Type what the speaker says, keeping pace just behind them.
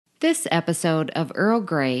This episode of Earl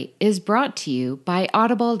Grey is brought to you by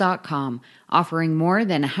Audible.com, offering more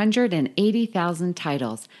than 180,000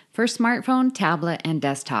 titles for smartphone, tablet, and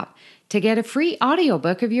desktop. To get a free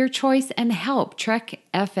audiobook of your choice and help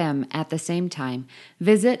Trek.fm at the same time,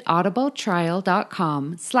 visit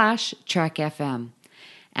audibletrial.com/Trek.fm.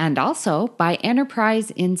 And also by Enterprise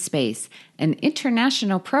in Space, an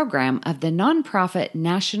international program of the nonprofit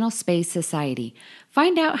National Space Society.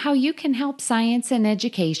 Find out how you can help science and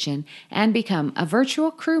education and become a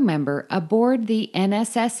virtual crew member aboard the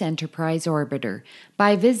NSS Enterprise Orbiter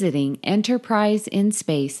by visiting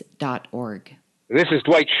enterpriseinspace.org. This is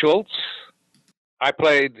Dwight Schultz. I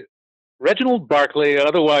played Reginald Barclay,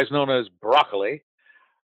 otherwise known as Broccoli,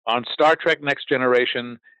 on Star Trek Next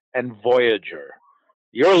Generation and Voyager.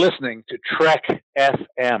 You're listening to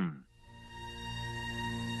Trek.fm.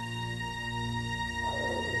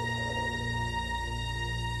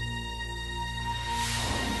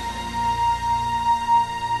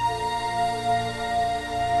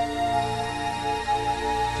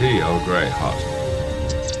 Tea Earl Grey hot.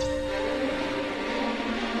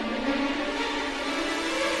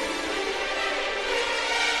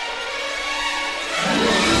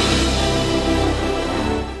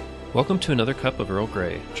 Welcome to another cup of Earl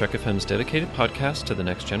Grey, Trek.fm's dedicated podcast to the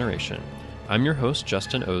next generation. I'm your host,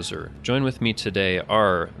 Justin Oser. Join with me today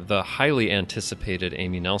are the highly anticipated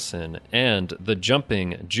Amy Nelson and the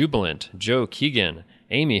jumping, jubilant Joe Keegan.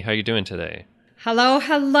 Amy, how you doing today? Hello,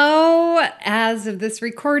 hello. As of this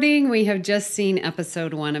recording, we have just seen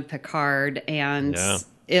episode 1 of Picard, and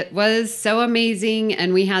it was so amazing,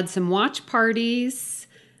 and we had some watch parties.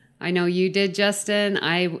 I know you did, Justin.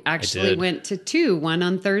 I actually went to 2, one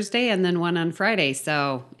on Thursday and then one on Friday.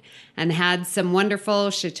 And had some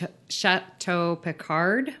wonderful Chateau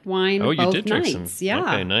Picard wine both nights. Drink some. Yeah.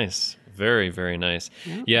 Okay, nice. Very, very nice.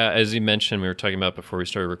 Yeah, as you mentioned, we were talking about before we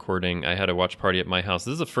started recording, I had a watch party at my house.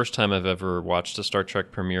 This is the first time I've ever watched a Star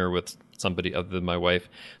Trek premiere with somebody other than my wife.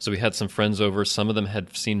 So we had some friends over. Some of them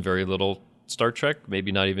had seen very little Star Trek,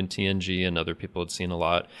 maybe not even TNG, and other people had seen a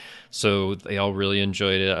lot. So they all really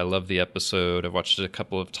enjoyed it. I love the episode. I've watched it a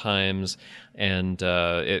couple of times, and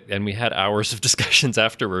we had hours of discussions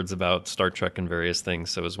afterwards about Star Trek and various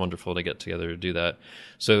things. So it was wonderful to get together to do that.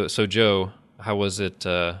 So Joe, how was it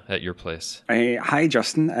at your place? Hi,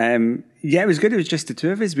 Justin. Yeah, it was good. It was just the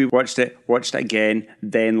two of us. We watched it again,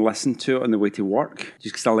 then listened to it on the way to work.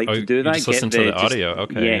 Just because I like to do that. Just listen to the audio.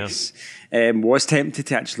 Okay. Yes. Yeah. Was tempted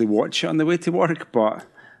to actually watch it on the way to work, but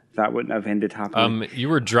that wouldn't have ended happening. You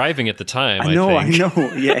were driving at the time, I know,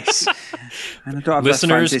 yes. And I don't have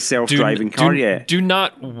Listeners, this fancy self-driving car yet. Do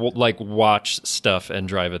not watch stuff and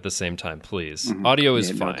drive at the same time, please. Mm-hmm. Audio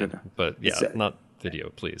is fine, but not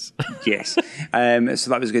video, please. Yes.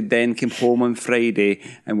 So that was good. Then came home on Friday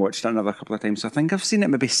and watched it another couple of times. So I think I've seen it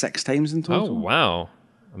maybe 6 times in total. Oh, wow.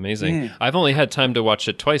 Amazing. Yeah. I've only had time to watch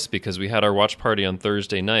it twice because we had our watch party on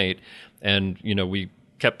Thursday night, and we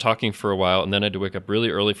kept talking for a while, and then I had to wake up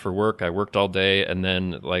really early for work. I worked all day, and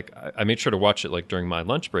then I made sure to watch it during my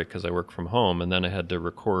lunch break because I work from home, and then I had to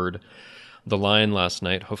record The Line last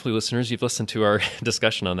night. Hopefully, listeners, you've listened to our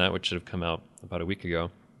discussion on that, which should have come out about a week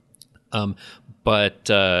ago. But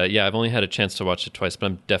I've only had a chance to watch it twice, but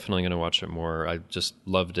I'm definitely going to watch it more. I just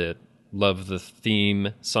loved it. Love the theme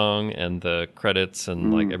song and the credits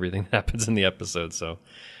and everything that happens in the episode. So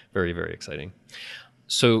very, very exciting.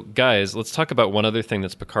 So guys, let's talk about one other thing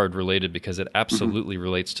that's Picard related because it absolutely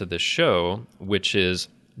relates to this show, which is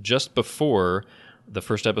just before the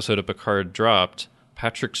first episode of Picard dropped,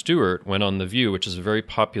 Patrick Stewart went on The View, which is a very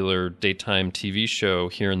popular daytime TV show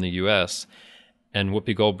here in the U.S., and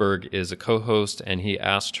Whoopi Goldberg is a co-host, and he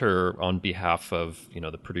asked her on behalf of,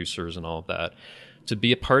 the producers and all of that to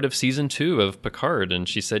be a part of season 2 of Picard, and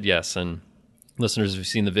she said yes. And listeners, if you've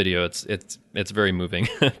seen the video, it's very moving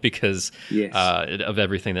because of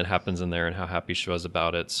everything that happens in there and how happy she was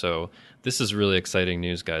about it. So this is really exciting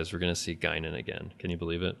news, guys. We're going to see Guinan again. Can you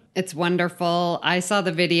believe it? It's wonderful. I saw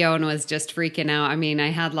the video and was just freaking out. I mean, I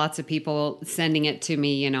had lots of people sending it to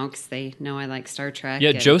me, because they know I like Star Trek.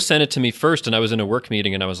 Yeah, Joe sent it to me first, and I was in a work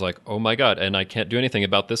meeting, and I was like, oh my God, and I can't do anything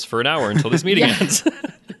about this for an hour until this meeting ends.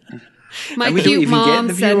 My cute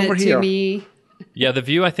mom sent it to me. Yeah, The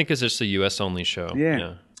View, I think, is just a US-only show.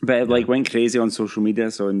 Yeah. But it went crazy on social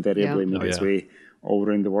media, so invariably made its way all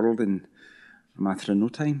around the world in a matter of no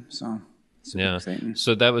time. So super exciting.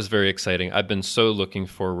 So that was very exciting. I've been so looking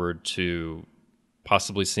forward to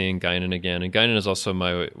possibly seeing Guinan again. And Guinan is also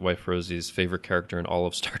my wife Rosie's favorite character in all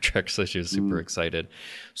of Star Trek, so she was super excited.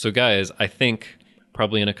 So guys, I think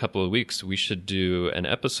probably in a couple of weeks, we should do an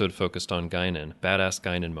episode focused on Guinan, badass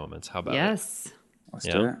Guinan moments. How about it? Yes. Let's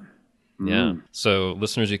do it. Yeah. So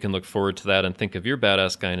listeners, you can look forward to that and think of your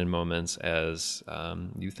badass Guinan moments as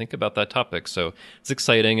you think about that topic. So it's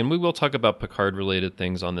exciting. And we will talk about Picard-related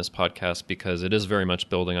things on this podcast because it is very much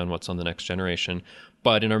building on what's on the Next Generation.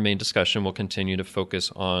 But in our main discussion, we'll continue to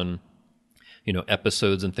focus on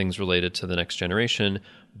episodes and things related to the Next Generation.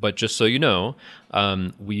 But just so you know,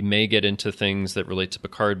 we may get into things that relate to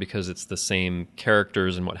Picard because it's the same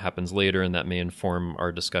characters and what happens later, and that may inform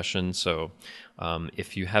our discussion. So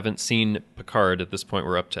if you haven't seen Picard at this point,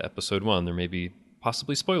 we're up to episode 1. There may be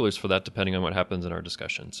possibly spoilers for that depending on what happens in our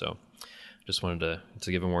discussion. So just wanted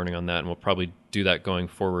to give a warning on that, and we'll probably do that going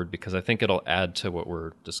forward because I think it'll add to what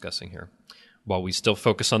we're discussing here while we still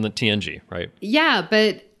focus on the TNG, right? Yeah,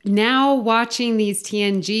 but now watching these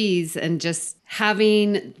TNGs and just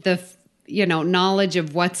having the knowledge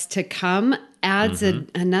of what's to come adds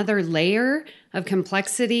another layer of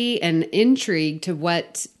complexity and intrigue to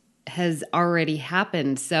what has already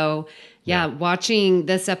happened. So watching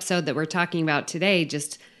this episode that we're talking about today,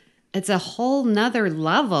 it's a whole nother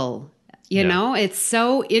level. You know, it's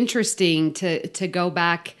so interesting to go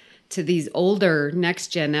back to these older Next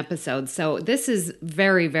Gen episodes. So this is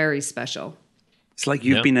very, very special. It's like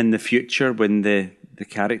you've been in the future when the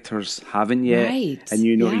characters haven't yet. Right. And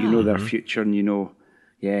you know their future and you know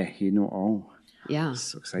all. Yeah. It's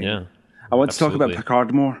so exciting. Yeah. I want to talk about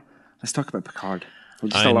Picard more. Let's talk about Picard.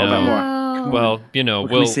 Just a little bit more. Well,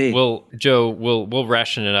 we'll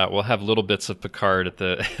ration it out. We'll have little bits of Picard at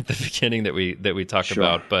the beginning that we talk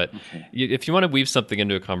about. But if you want to weave something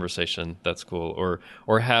into a conversation, that's cool.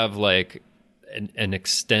 Or have like an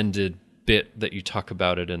extended bit that you talk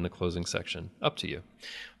about it in the closing section. Up to you.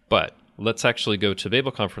 But let's actually go to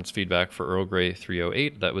Babel Conference feedback for Earl Grey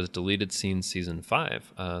 308. That was deleted scene season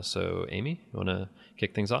 5. So Amy, you want to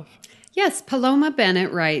kick things off? Yes, Paloma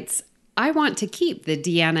Bennett writes, I want to keep the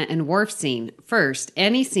Deanna and Worf scene. First,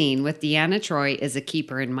 any scene with Deanna Troi is a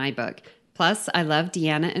keeper in my book. Plus, I love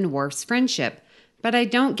Deanna and Worf's friendship. But I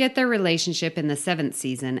don't get their relationship in the 7th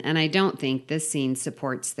season, and I don't think this scene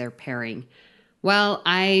supports their pairing. Well,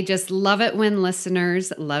 I just love it when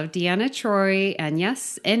listeners love Deanna Troi, and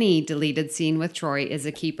yes, any deleted scene with Troi is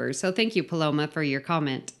a keeper. So thank you, Paloma, for your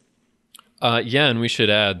comment. And we should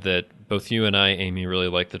add that both you and I, Amy, really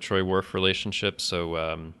like the Troi-Worf relationship, so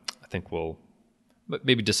I think we'll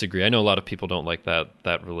maybe disagree. I know a lot of people don't like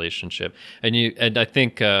that relationship. And I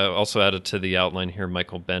think also added to the outline here,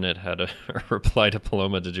 Michael Bennett had a reply to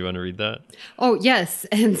Paloma. Did you want to read that? Oh, yes.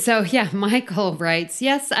 And so, Michael writes,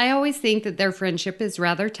 yes, I always think that their friendship is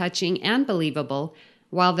rather touching and believable,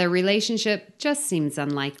 while their relationship just seems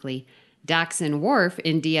unlikely. Dax and Worf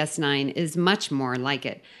in DS9 is much more like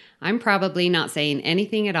it. I'm probably not saying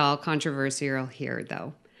anything at all controversial here,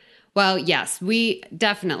 though. Well, yes,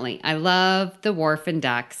 I love the Worf and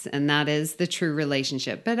Dax, and that is the true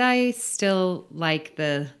relationship. But I still like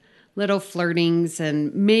the little flirtings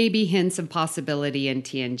and maybe hints of possibility in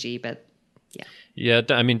TNG, but yeah. Yeah,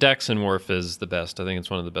 I mean, Dax and Worf is the best. I think it's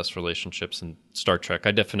one of the best relationships in Star Trek.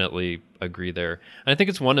 I definitely agree there. And I think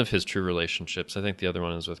it's one of his true relationships. I think the other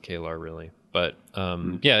one is with K'Ehleyr, really. But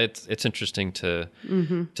it's interesting to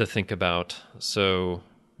think about. So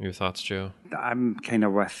your thoughts, Joe? I'm kind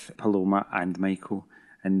of with Paloma and Michael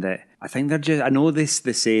in that I think they're just, I know the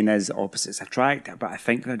saying is opposites attract, but I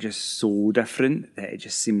think they're just so different that it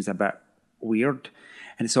just seems a bit weird.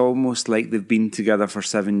 And it's almost like they've been together for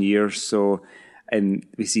 7 years, and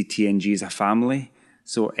we see TNG as a family.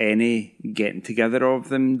 So any getting together of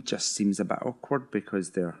them just seems a bit awkward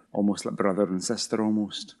because they're almost like brother and sister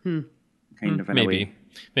almost. Kind of in a way.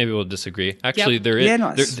 Maybe we'll disagree. Actually,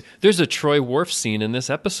 there's a Troi-Worf scene in this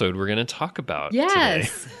episode we're going to talk about today.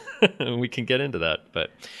 We can get into that.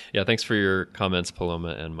 But yeah, thanks for your comments, Paloma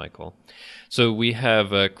and Michael. So we have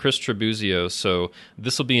Chris Tribuzio. So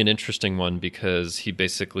this will be an interesting one because he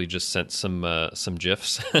basically just sent some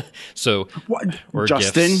GIFs. Or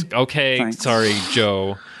Justin? GIFs. Okay, thanks. Sorry,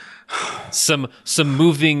 Joe. Some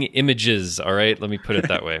moving images. All right, let me put it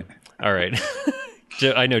that way. All right.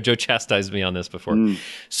 I know Joe chastised me on this before.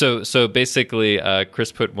 So basically,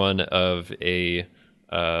 Chris put one of a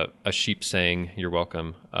sheep saying "You're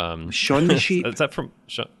welcome." Shaun the sheep. Is that from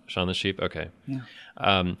Shaun the sheep? Okay.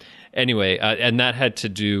 Yeah. Anyway, and that had to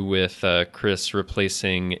do with Chris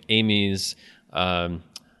replacing Amy's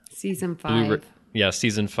season 5.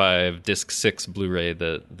 Season 5, disc 6 Blu-ray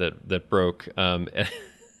that broke. And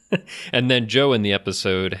then Joe in the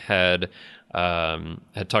episode had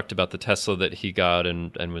talked about the Tesla that he got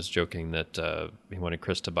and was joking that he wanted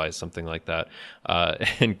Chris to buy something like that.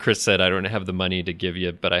 And Chris said, I don't have the money to give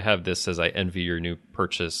you, but I have this as I envy your new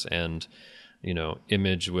purchase. And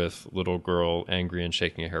image with little girl angry and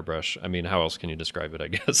shaking a hairbrush. I mean, how else can you describe it, I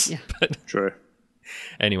guess? Yeah. But True.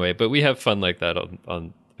 anyway, but we have fun like that on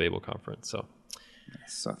the Babel conference. So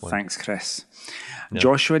thanks, Chris. Yeah.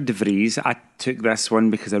 Joshua DeVries. I took this one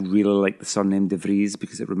because I really like the surname DeVries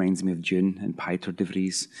because it reminds me of June and Pieter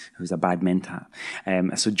DeVries, who's a bad mentat.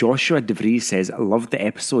 So Joshua DeVries says, I loved the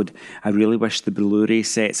episode. I really wish the Blu-ray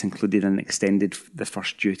sets included an extended The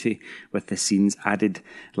First Duty with the scenes added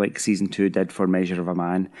like Season 2 did for Measure of a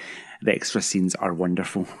Man. The extra scenes are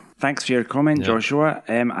wonderful. Thanks for your comment, Joshua.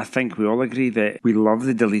 I think we all agree that we love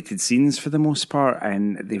the deleted scenes for the most part,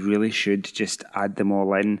 and they really should just add them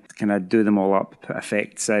all in, kind of do them all up, put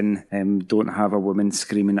effects in, don't have a woman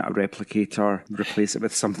screaming at a replicator, replace it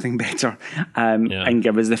with something better, and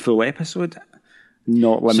give us the full episode,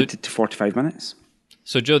 not limited to 45 minutes.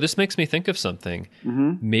 So, Joe, this makes me think of something.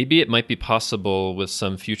 Mm-hmm. Maybe it might be possible with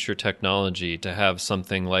some future technology to have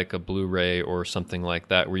something like a Blu-ray or something like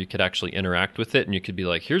that where you could actually interact with it and you could be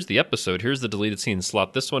like, here's the episode, here's the deleted scene,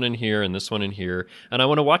 slot this one in here and this one in here, and I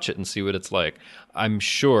want to watch it and see what it's like. I'm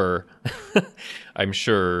sure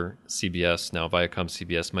CBS, now Viacom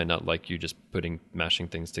CBS, might not like you just mashing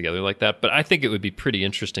things together like that, but I think it would be pretty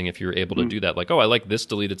interesting if you were able to do that. Like, oh, I like this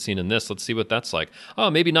deleted scene in this. Let's see what that's like. Oh,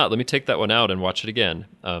 maybe not. Let me take that one out and watch it again.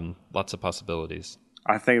 Lots of possibilities.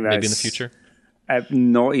 I think that's... Maybe in the future?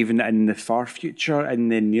 Not even in the far future, in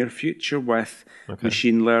the near future with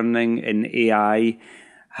machine learning and AI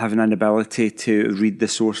having an ability to read the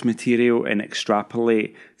source material and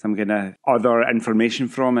extrapolate some kind of other information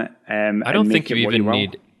from it. I don't think you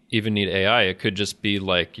even need AI. It could just be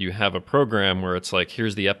like you have a program where it's like,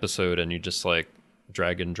 here's the episode, and you just like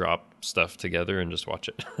drag and drop stuff together and just watch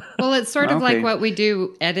it. Well, it's sort of like what we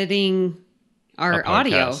do editing our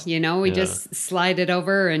audio. We just slide it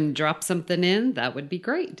over and drop something in. That would be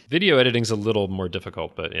great. Video editing's a little more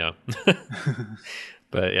difficult, but yeah.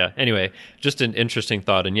 But yeah, anyway, just an interesting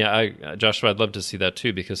thought. And yeah, Joshua, I'd love to see that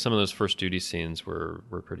too, because some of those first duty scenes were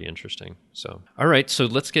pretty interesting. So, all right, so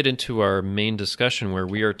let's get into our main discussion where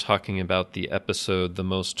we are talking about the episode The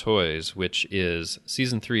Most Toys, which is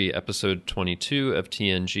Season 3, Episode 22 of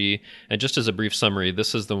TNG. And just as a brief summary,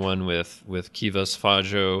 this is the one with Kivas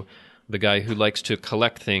Fajo, the guy who likes to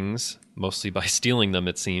collect things, mostly by stealing them,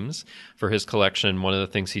 it seems, for his collection. One of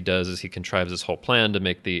the things he does is he contrives this whole plan to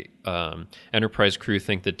make the Enterprise crew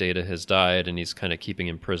think that Data has died, and he's kind of keeping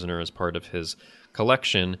him prisoner as part of his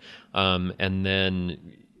collection. And then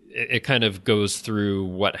it kind of goes through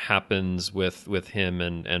what happens with him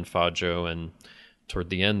and Fajo, and toward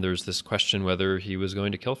the end, there's this question whether he was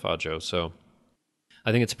going to kill Fajo. So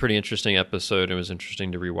I think it's a pretty interesting episode. It was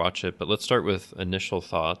interesting to rewatch it, but let's start with initial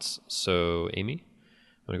thoughts. So, Amy,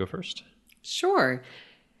 want to go first? Sure.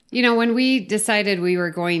 When we decided we were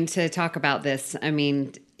going to talk about this, I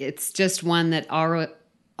mean, it's just one that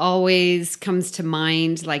always comes to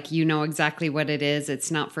mind. Like, exactly what it is. It's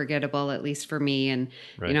not forgettable, at least for me. And,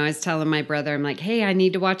 right. I was telling my brother, I'm like, hey, I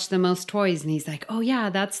need to watch The Most Toys. And he's like, oh, yeah,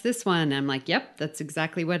 that's this one. I'm like, yep, that's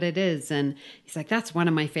exactly what it is. And he's like, that's one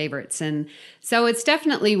of my favorites. And so it's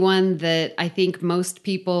definitely one that I think most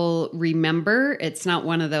people remember. It's not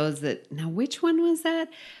one of those that, now, which one was that?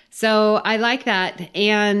 So I like that.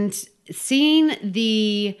 And seeing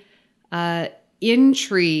the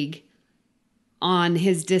intrigue on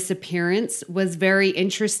his disappearance was very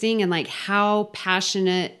interesting, and like how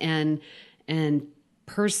passionate and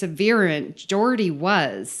perseverant Geordi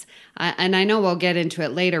was. And I know we'll get into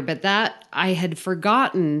it later, but that I had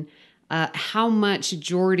forgotten how much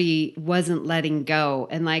Geordi wasn't letting go.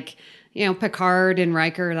 And like, Picard and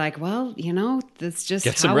Riker are like, well, that's just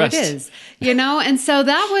how it is, And so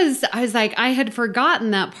I was like, I had forgotten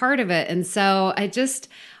that part of it. And so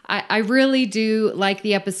I really do like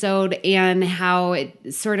the episode and how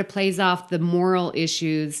it sort of plays off the moral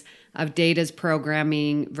issues of Data's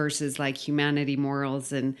programming versus like humanity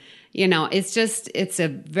morals. And, it's a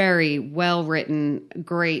very well-written,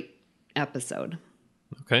 great episode.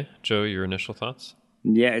 Okay. Joe, your initial thoughts?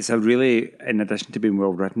 Yeah, it's in addition to being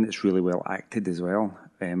well written, it's really well acted as well,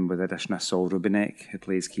 with the addition of Saul Rubinek, who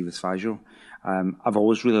plays Kivas Fajo. I've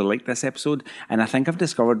always really liked this episode, and I think I've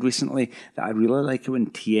discovered recently that I really like it when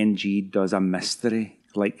TNG does a mystery,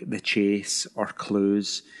 like The Chase or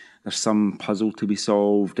Clues. There's some puzzle to be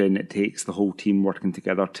solved, and it takes the whole team working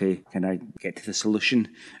together to kind of get to the solution.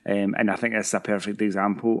 And I think it's a perfect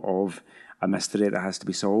example of a mystery that has to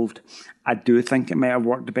be solved. I do think it might have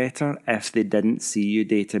worked better if they didn't see you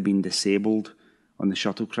Data being disabled on the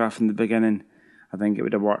shuttlecraft in the beginning. I think it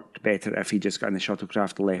would have worked better if he just got in the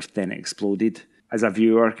shuttlecraft, left, then exploded. As a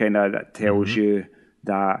viewer, kind of that tells you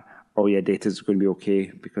that, oh yeah, Data's going to be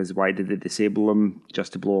okay, because why did they disable him?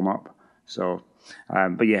 Just to blow him up. So,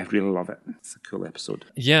 but yeah, really love it. It's a cool episode.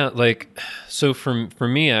 Yeah, so for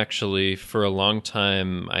me, actually, for a long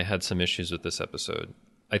time, I had some issues with this episode.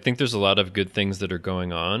 I think there's a lot of good things that are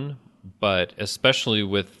going on, but especially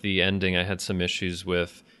with the ending, I had some issues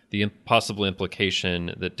with the possible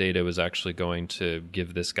implication that Data was actually going to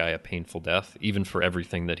give this guy a painful death, even for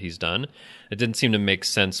everything that he's done. It didn't seem to make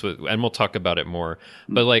sense, and we'll talk about it more.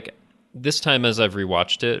 But this time, as I've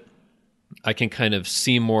rewatched it, I can kind of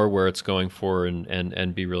see more where it's going for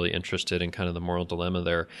and be really interested in kind of the moral dilemma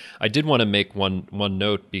there. I did want to make one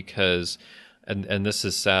note because, and this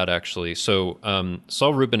is sad actually. So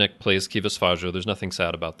Saul Rubinek plays Kivas Fajo. There's nothing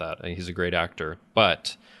sad about that. He's a great actor.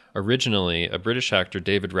 But originally, a British actor,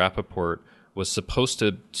 David Rappaport, was supposed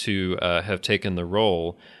to have taken the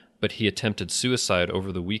role, but he attempted suicide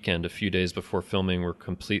over the weekend a few days before filming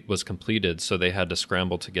was completed, so they had to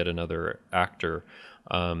scramble to get another actor.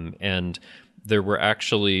 And there were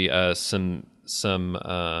actually a few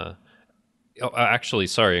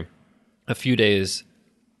days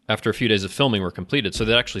of filming were completed, so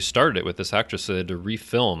they actually started it with this actress, so they had to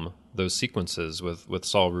refilm those sequences with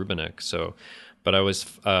Saul Rubinek. So, but I always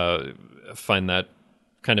find that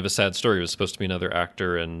kind of a sad story. It was supposed to be another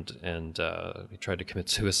actor, and he tried to commit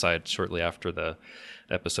suicide shortly after the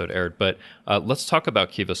episode aired. But let's talk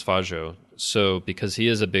about Kivas Fajo. So, because he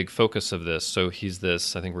is a big focus of this. So he's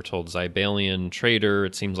this, I think we're told, Zibalian trader.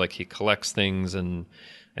 It seems like he collects things and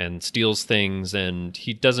steals things, and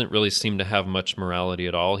he doesn't really seem to have much morality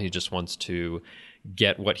at all. He just wants to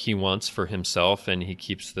get what he wants for himself, and he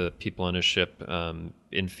keeps the people on his ship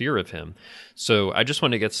in fear of him. So I just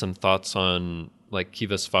want to get some thoughts on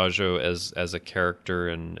Kivas Fajo as a character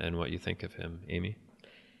and what you think of him, Amy.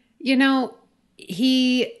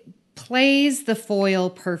 He plays the foil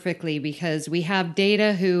perfectly because we have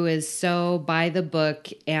Data, who is so by the book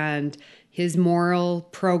and his moral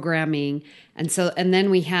programming. And then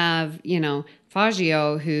we have,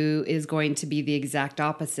 Faggio, who is going to be the exact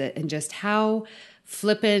opposite, and just how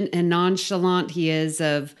flippant and nonchalant he is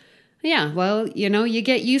of, you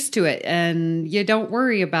get used to it and you don't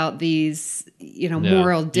worry about these,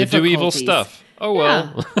 moral difficulties. You do evil stuff. Oh,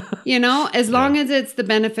 well. Yeah. As long as it's the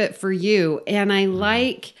benefit for you. And I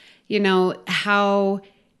like, how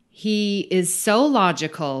he is so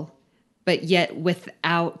logical, but yet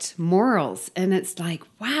without morals. And it's like,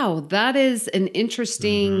 wow, that is an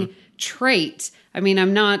interesting trait. I mean,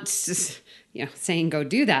 I'm not just, saying go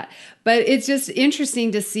do that, but it's just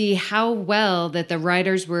interesting to see how well that the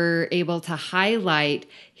writers were able to highlight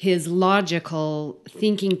his logical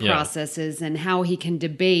thinking processes and how he can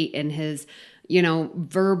debate and his,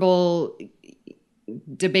 verbal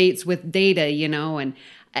debates with Data, and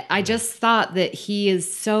I just thought that he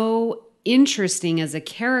is so interesting as a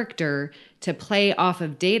character to play off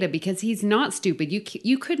of Data because he's not stupid.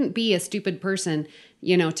 You couldn't be a stupid person,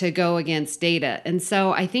 to go against Data. And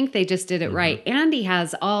so I think they just did it right. And he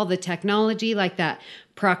has all the technology, like that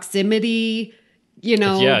proximity,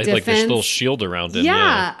 defense. Like this little shield around him.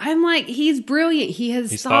 Yeah. I'm like, he's brilliant.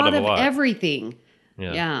 He's thought of everything.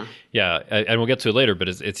 Yeah. And we'll get to it later, but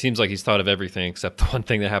it seems like he's thought of everything except the one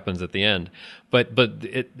thing that happens at the end. But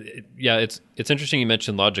it's interesting you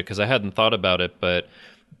mentioned logic because I hadn't thought about it, but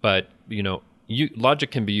logic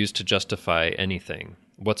can be used to justify anything.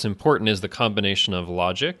 What's important is the combination of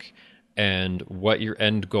logic and what your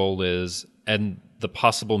end goal is and the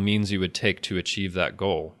possible means you would take to achieve that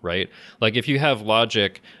goal, right? Like if you have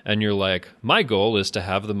logic and you're like, my goal is to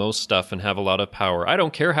have the most stuff and have a lot of power. I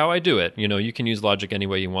don't care how I do it. You can use logic any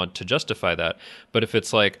way you want to justify that. But if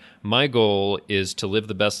it's like, my goal is to live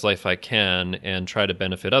the best life I can and try to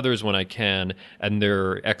benefit others when I can, and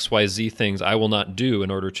there are XYZ things I will not do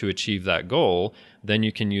in order to achieve that goal, then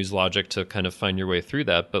you can use logic to kind of find your way through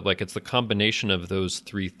that. But it's the combination of those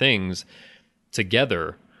three things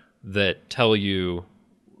together that tell you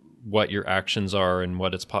what your actions are and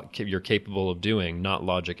what you're capable of doing, not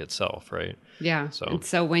logic itself, right? Yeah.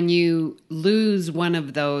 So when you lose one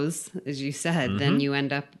of those, as you said, then you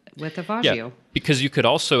end up with a Faggio. Yeah, because you could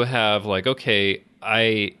also have okay,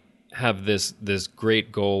 I have this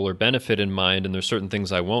great goal or benefit in mind, and there's certain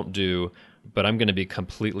things I won't do, but I'm going to be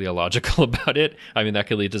completely illogical about it. I mean, that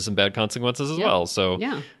could lead to some bad consequences as well. So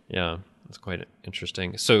yeah, that's quite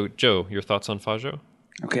interesting. So Joe, your thoughts on Faggio?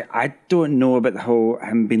 Okay, I don't know about the whole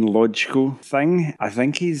him being logical thing. I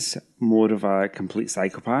think he's more of a complete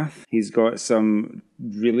psychopath. He's got some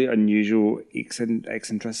really unusual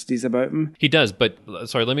eccentricities about him. He does, but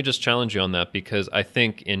sorry, let me just challenge you on that because I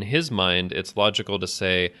think in his mind, it's logical to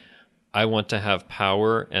say, I want to have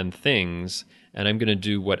power and things, and I'm going to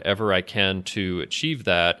do whatever I can to achieve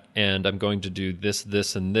that, and I'm going to do this,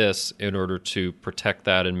 this, and this in order to protect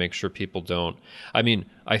that and make sure people don't. I mean,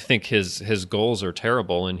 I think his goals are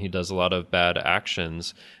terrible, and he does a lot of bad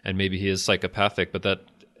actions, and maybe he is psychopathic, but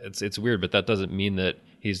it's weird, but that doesn't mean that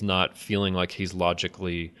he's not feeling like he's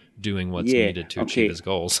logically doing what's needed to achieve his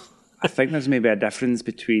goals. I think there's maybe a difference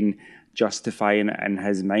between justifying it in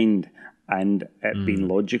his mind and it being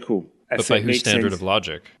logical. But by whose standard of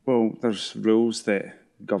logic? Well, there's rules that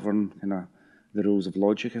govern the rules of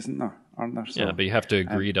logic, isn't there? Aren't there? So, yeah, but you have to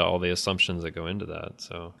agree to all the assumptions that go into that.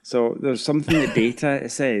 So there's something that Data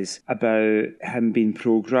says about him being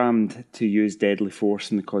programmed to use deadly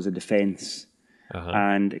force in the cause of defence.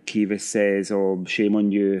 And Kivas says, "Oh, shame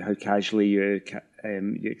on you! How casually you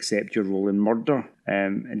accept your role in murder."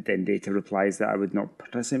 And then Data replies that I would not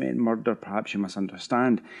participate in murder. Perhaps you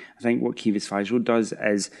misunderstand. I think what Kivas Fajo does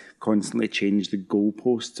is constantly change the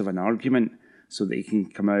goalposts of an argument so that he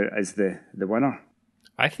can come out as the winner.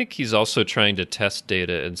 I think he's also trying to test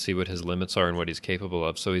Data and see what his limits are and what he's capable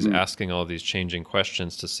of. So he's asking all these changing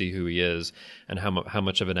questions to see who he is and how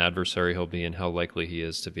much of an adversary he'll be and how likely he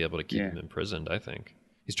is to be able to keep him imprisoned, I think.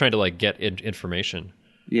 He's trying to get information.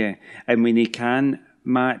 Yeah, and when he can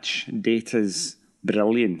match Data's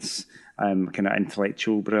brilliance, kind of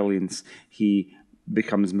intellectual brilliance, he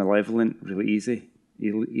becomes malevolent really easily.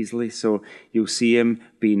 So you'll see him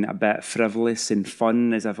being a bit frivolous and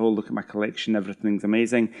fun as if, oh, look at my collection, everything's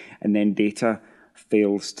amazing. And then Data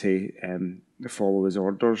fails to follow his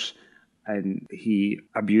orders, and he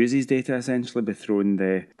abuses Data essentially by throwing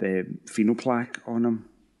the phenoplaque on him,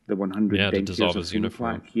 the 100 to dissolve his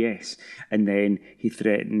uniform. Yes. And then he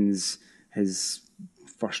threatens his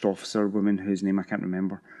first officer woman, whose name I can't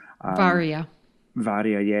remember. Varia,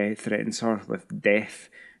 threatens her with death.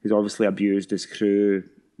 He's obviously abused his crew.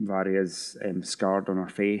 Varia's scarred on her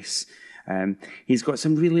face. He's got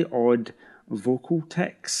some really odd vocal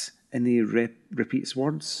tics, and he repeats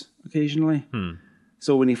words occasionally.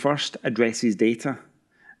 So when he first addresses Data,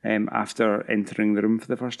 after entering the room for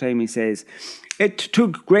the first time, he says, "It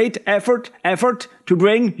took great effort to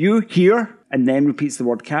bring you here," and then repeats the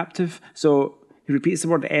word captive. So he repeats the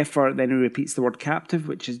word effort, then he repeats the word captive,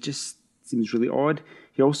 which is just seems really odd.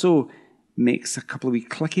 He also makes a couple of wee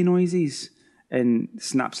clicky noises and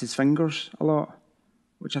snaps his fingers a lot,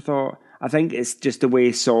 which I think it's just the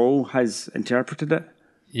way Saul has interpreted it.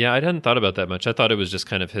 Yeah, I hadn't thought about that much. I thought it was just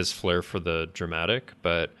kind of his flair for the dramatic,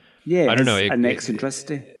 but I don't know. An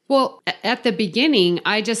eccentricity. Well, at the beginning,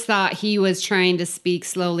 I just thought he was trying to speak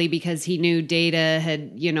slowly because he knew Data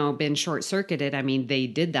had, been short-circuited. I mean, they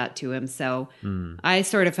did that to him. So I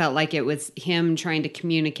sort of felt like it was him trying to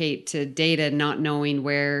communicate to Data, not knowing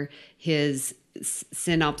where his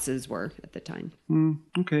synapses were at the time.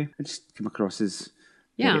 Okay. It just came across as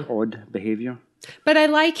very odd behavior. But I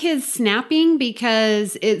like his snapping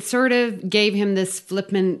because it sort of gave him this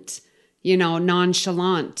flippant,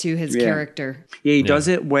 nonchalant to his character. Yeah, he does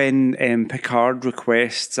it when Picard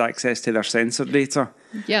requests access to their sensor data.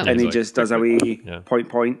 Yeah. And he just does a wee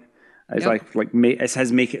point. It's it's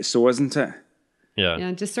his make it so, isn't it? Yeah.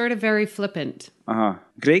 Yeah, just sort of very flippant.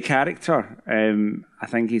 Great character. I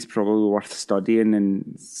think he's probably worth studying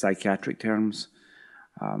in psychiatric terms.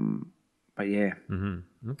 But yeah.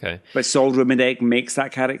 Okay. But Saul Rubinek makes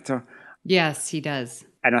that character. Yes, he does.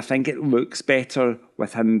 And I think it looks better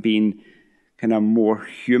with him being kind of more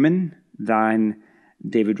human than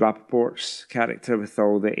David Rappaport's character with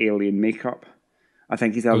all the alien makeup. I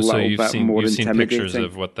think he's a little bit more intimidating. You've seen pictures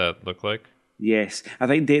of what that looked like? Yes. I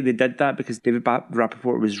think they did that because David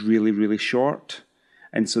Rappaport was really, really short.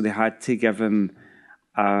 And so they had to give him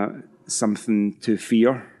something to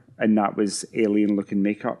fear, and that was alien-looking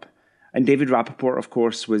makeup. And David Rappaport, of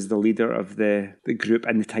course, was the leader of the group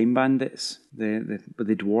in the Time Bandits, the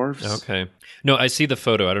dwarves. Okay. No, I see the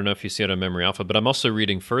photo. I don't know if you see it on Memory Alpha, but I'm also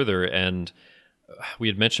reading further, and we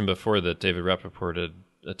had mentioned before that David Rappaport had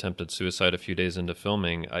attempted suicide a few days into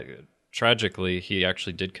filming. Tragically, he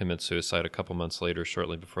actually did commit suicide a couple months later,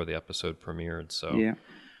 shortly before the episode premiered. So,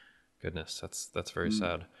 goodness, that's very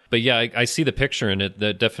sad. But yeah, I see the picture, and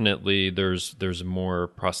that definitely there's more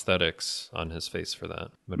prosthetics on his face for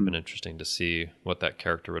that. Would have been interesting to see what that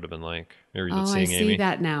character would have been like. Or even seeing I see Amy.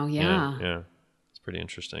 that now. Yeah, it's pretty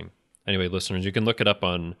interesting. Anyway, listeners, you can look it up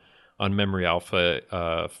on Memory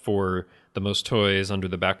Alpha for the most toys under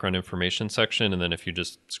the background information section, and then if you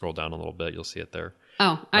just scroll down a little bit, you'll see it there.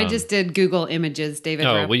 Oh, I just did Google images, David.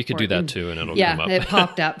 Oh, well, you could do that too, and it'll come up. Yeah, it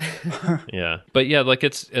popped up. Yeah, but yeah,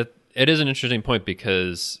 it is an interesting point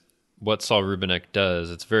because what Saul Rubinek does,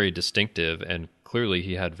 it's very distinctive, and clearly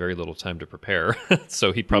he had very little time to prepare.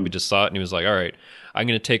 So he probably just saw it and he was like, all right, I'm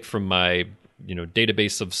going to take from my,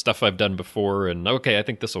 database of stuff I've done before, and okay, I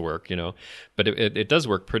think this will work, but it does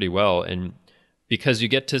work pretty well. And because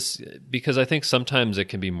because I think sometimes it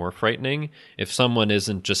can be more frightening if someone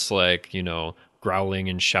isn't just like, growling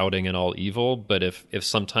and shouting and all evil, but if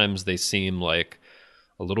sometimes they seem like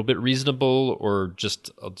a little bit reasonable or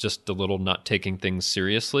just a little not taking things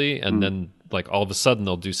seriously, and then like all of a sudden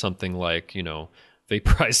they'll do something like,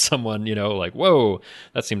 vaporize someone, like, whoa,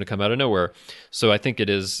 that seemed to come out of nowhere. So I think it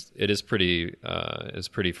is pretty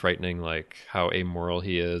frightening, like how amoral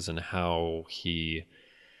he is and how he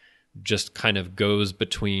just kind of goes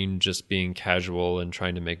between just being casual and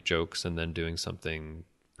trying to make jokes and then doing something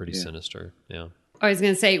pretty sinister. Yeah. I was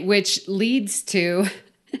going to say, which leads to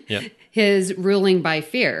Yep. his ruling by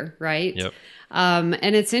fear, right? Yep.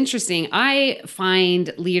 And it's interesting. I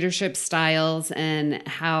find leadership styles and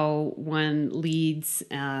how one leads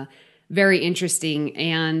very interesting.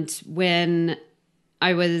 And when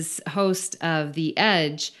I was host of The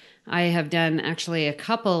Edge, I have done actually a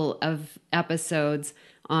couple of episodes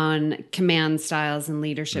on command styles and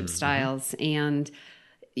leadership styles. And,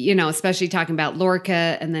 especially talking about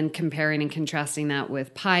Lorca and then comparing and contrasting that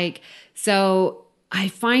with Pike. So I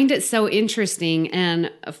find it so interesting, and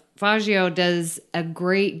Fajo does a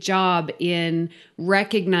great job in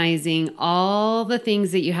recognizing all the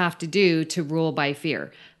things that you have to do to rule by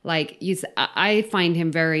fear. Like, I find him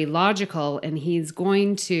very logical, and he's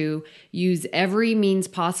going to use every means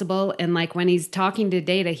possible. And like when he's talking to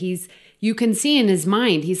Data, you can see in his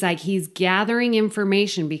mind, he's gathering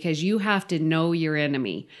information because you have to know your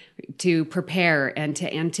enemy to prepare and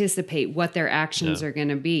to anticipate what their actions are going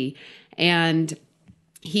to be. And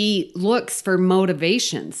he looks for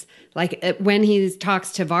motivations. Like when he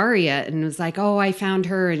talks to Varia and was like, oh, I found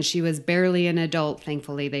her and she was barely an adult.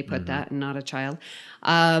 Thankfully, they put that and not a child.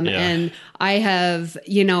 And I have,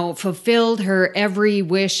 fulfilled her every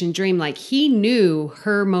wish and dream. Like he knew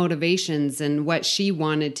her motivations and what she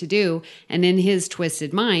wanted to do. And in his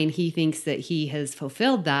twisted mind, he thinks that he has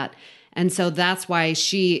fulfilled that. And so that's why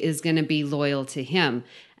she is going to be loyal to him.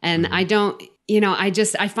 And I don't,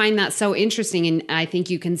 I find that so interesting. And I think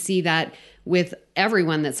you can see that with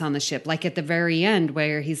everyone that's on the ship, like at the very end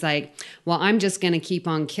where he's like, well, I'm just going to keep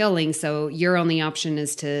on killing. So your only option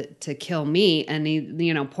is to kill me. And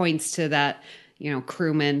he, points to that,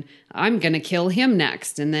 crewman, I'm going to kill him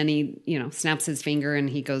next. And then he, snaps his finger and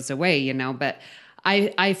he goes away, but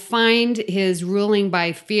I find his ruling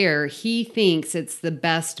by fear. He thinks it's the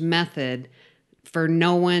best method for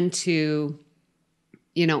no one to,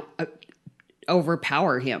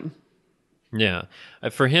 overpower him. Yeah.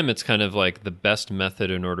 For him, it's kind of like the best method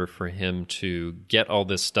in order for him to get all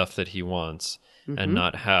this stuff that he wants and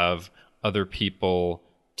not have other people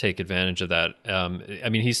take advantage of that.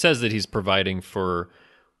 He says that he's providing for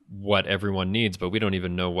what everyone needs, but we don't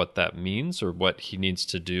even know what that means or what he needs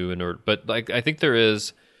to do in order. But like, I think there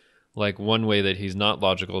is like one way that he's not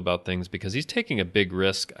logical about things because he's taking a big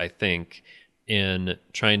risk, I think, in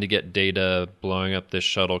trying to get Data, blowing up this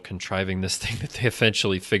shuttle, contriving this thing that they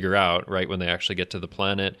eventually figure out, right, when they actually get to the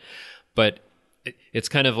planet. But it's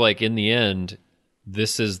kind of like, in the end,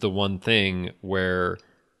 this is the one thing where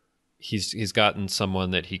he's gotten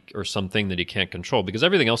someone or something that he can't control, because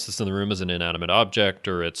everything else that's in the room is an inanimate object,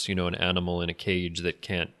 or it's, an animal in a cage that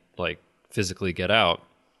can't, like, physically get out.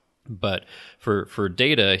 But for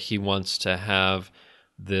Data, he wants to have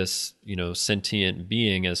this, sentient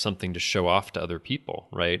being as something to show off to other people,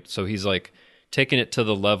 right? So he's like taking it to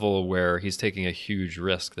the level where he's taking a huge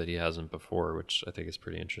risk that he hasn't before, which I think is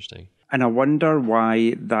pretty interesting. And I wonder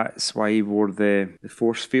why he wore the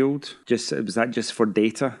force field. Was that just for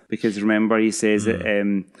Data? Because remember he says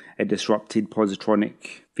it disrupted positronic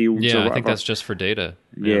fields or whatever. Yeah, I think that's just for Data.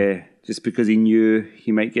 Yeah, just because he knew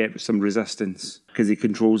he might get some resistance because he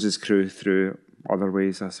controls his crew through other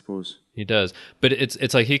ways, I suppose. He does, but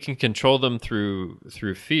it's like he can control them through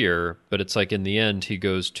fear, but it's like in the end he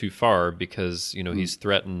goes too far because he's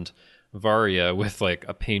threatened Varia with like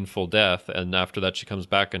a painful death, and after that she comes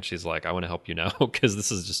back and she's like, I want to help you now because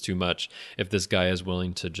this is just too much. If this guy is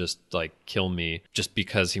willing to just like kill me just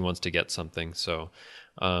because he wants to get something, so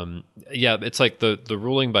it's like the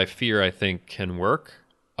ruling by fear, I think, can work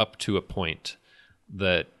up to a point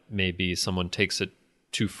that maybe someone takes it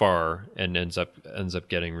too far and ends up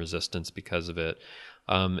getting resistance because of it.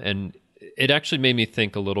 And it actually made me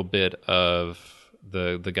think a little bit of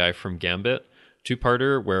the guy from Gambit,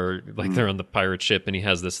 two-parter, where like they're on the pirate ship and he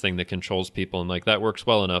has this thing that controls people, and like that works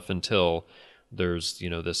well enough until there's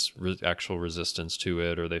this actual resistance to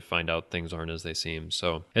it, or they find out things aren't as they seem.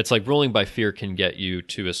 So it's like ruling by fear can get you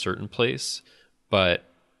to a certain place, But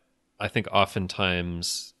I think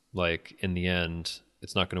oftentimes, like, in the end,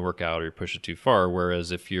 it's not going to work out or you push it too far.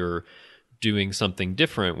 Whereas if you're doing something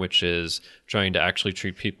different, which is trying to actually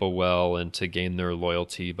treat people well and to gain their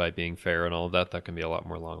loyalty by being fair and all of that, that can be a lot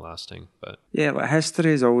more long lasting. But yeah, like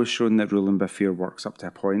history has always shown that ruling by fear works up to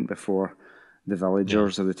a point before the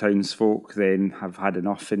villagers or the townsfolk then have had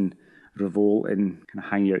enough and revolt and kind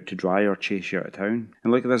of hang you out to dry or chase you out of town.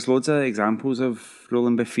 And look, there's loads of examples of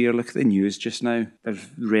ruling by fear. Look at the news just now. There's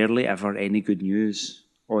rarely ever any good news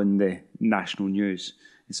on the national news.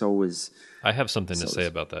 It's always... I have something to say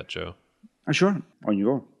about that, Joe. Sure, on you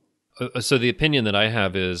go. So the opinion that I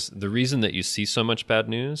have is the reason that you see so much bad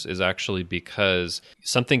news is actually because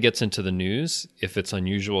something gets into the news if it's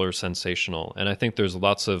unusual or sensational. And I think there's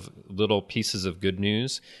lots of little pieces of good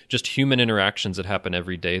news, just human interactions that happen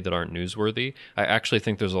every day that aren't newsworthy. I actually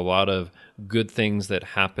think there's a lot of good things that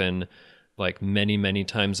happen like many, many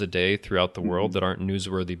times a day throughout the world that aren't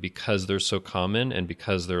newsworthy because they're so common and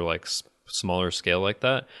because they're like smaller scale like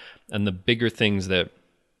that. And the bigger things that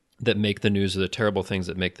make the news, or the terrible things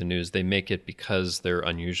that make the news, they make it because they're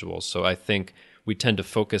unusual. So I think we tend to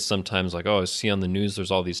focus sometimes like, oh, I see on the news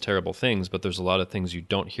there's all these terrible things, but there's a lot of things you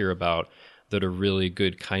don't hear about that are really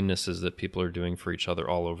good kindnesses that people are doing for each other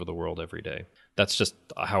all over the world every day. That's just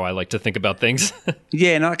how I like to think about things.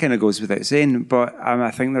 Yeah, and that kind of goes without saying, but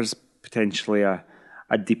I think there's potentially a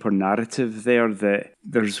deeper narrative there that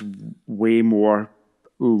there's way more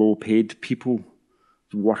low-paid people,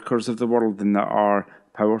 workers of the world, than there are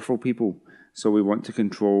powerful people. So we want to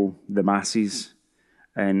control the masses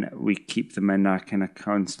and we keep them in a kind of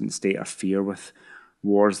constant state of fear with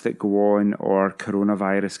wars that go on or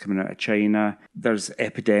coronavirus coming out of China. There's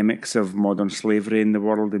epidemics of modern slavery in the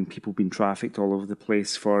world and people being trafficked all over the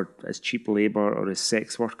place for as cheap labour or as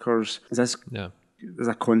sex workers. There's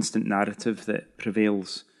a constant narrative that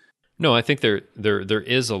prevails. No, I think there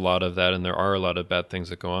is a lot of that and there are a lot of bad things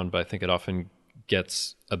that go on, but I think it often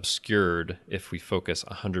gets obscured if we focus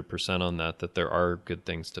 100% on that there are good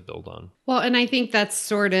things to build on. Well, and I think that's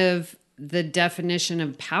sort of the definition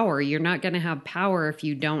of power. You're not going to have power if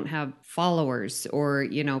you don't have followers or,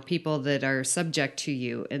 people that are subject to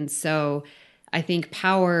you. And so I think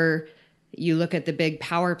power, you look at the big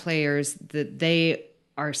power players, that they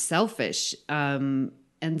are selfish. And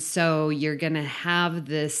so you're going to have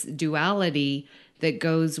this duality that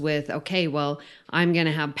goes with, okay, well, I'm going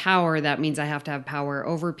to have power. That means I have to have power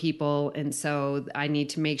over people. And so I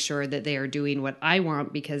need to make sure that they are doing what I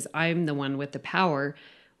want because I'm the one with the power.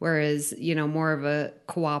 Whereas, more of a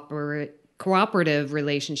cooperative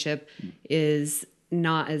relationship is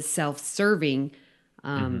not as self-serving.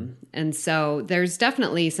 And so there's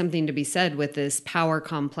definitely something to be said with this power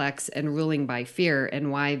complex and ruling by fear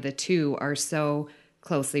and why the two are so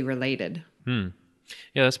closely related.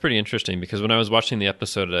 Yeah, that's pretty interesting because when I was watching the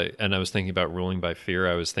episode and I was thinking about ruling by fear,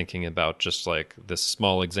 I was thinking about just like this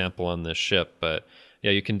small example on this ship. But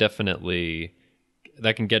yeah, you can definitely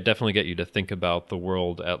get you to think about the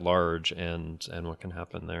world at large and what can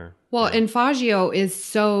happen there. Well, and Fajo is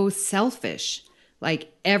so selfish.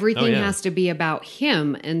 Like everything has to be about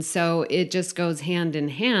him. And so it just goes hand in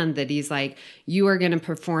hand that he's like, you are going to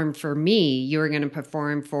perform for me. You are going to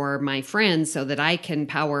perform for my friends so that I can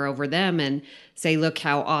power over them and say, look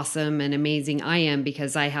how awesome and amazing I am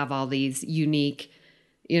because I have all these unique,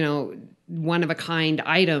 one of a kind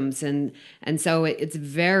items. And so it's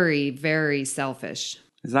very, very selfish.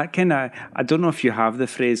 Is that kind of, I don't know if you have the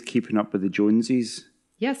phrase keeping up with the Joneses.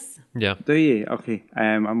 Yes. Yeah. Do you? Okay.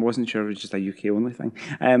 I wasn't sure it was just a UK only thing.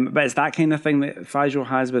 But it's that kind of thing that Fajo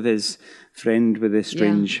has with his friend with the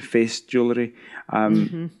strange face jewellery.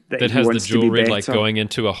 That has the jewellery like going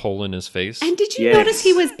into a hole in his face. And did you notice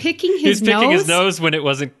he was picking his nose? He was picking his nose when it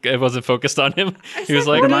wasn't focused on him. He was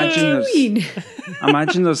like,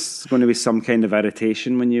 imagine there's going to be some kind of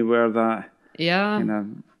irritation when you wear that. Yeah. Kind of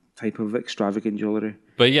type of extravagant jewellery.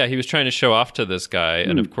 But yeah, he was trying to show off to this guy.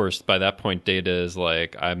 And of course, by that point, Data is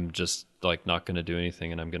like, I'm just like not going to do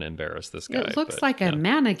anything and I'm going to embarrass this guy. It looks like a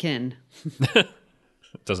mannequin. It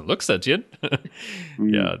doesn't look sentient.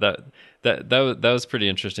 Yeah, that was pretty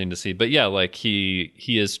interesting to see. But yeah, like he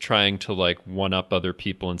is trying to like one up other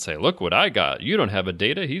people and say, look what I got. You don't have a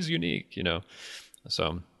Data. He's unique,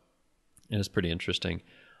 So it is pretty interesting.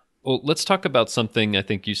 Well, let's talk about something I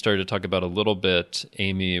think you started to talk about a little bit,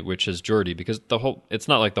 Amy, which is Geordi, because it's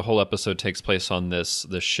not like the whole episode takes place on this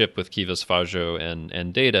ship with Kivas Fajo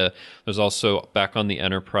and Data. There's also back on the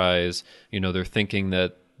Enterprise, they're thinking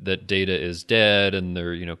that Data is dead and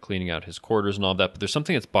they're, cleaning out his quarters and all that, but there's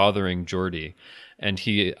something that's bothering Geordi. And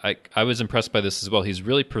I was impressed by this as well. He's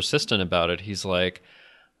really persistent about it. He's like,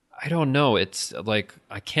 I don't know. It's like,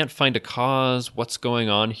 I can't find a cause. What's going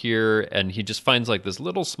on here? And he just finds like this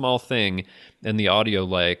little small thing in the audio,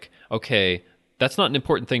 like, okay, that's not an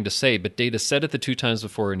important thing to say, but Data said it the 2 times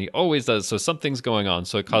before, and he always does. So something's going on.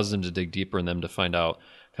 So it causes him to dig deeper in them to find out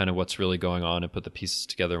kind of what's really going on and put the pieces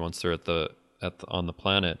together once they're on the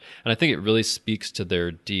planet. And I think it really speaks to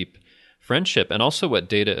their deep friendship and also what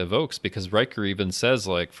Data evokes, because Riker even says,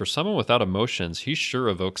 like, for someone without emotions, he sure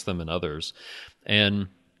evokes them in others. And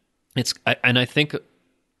I think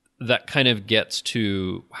that kind of gets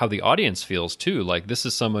to how the audience feels too. Like, this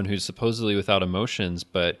is someone who's supposedly without emotions,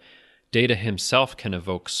 but Data himself can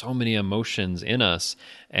evoke so many emotions in us.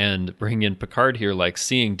 And bring in Picard here, like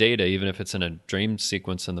seeing Data, even if it's in a dream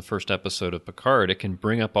sequence in the first episode of Picard, it can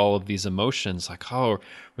bring up all of these emotions, like, oh,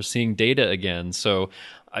 we're seeing Data again. So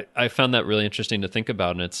I found that really interesting to think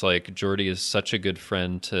about. And it's like Geordi is such a good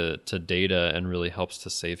friend to Data and really helps to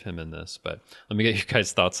save him in this. But let me get you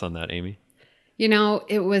guys' thoughts on that, Amy. You know,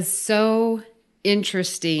 it was so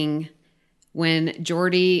interesting when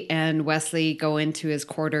Geordi and Wesley go into his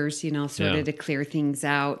quarters, you know, sort of to clear things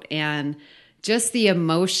out. And just the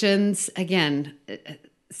emotions, again,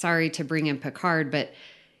 sorry to bring in Picard, but,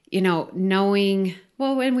 you know, knowing,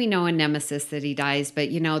 well, when we know in Nemesis that he dies,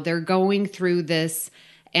 but, you know, they're going through this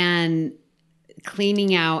and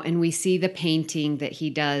cleaning out, and we see the painting that he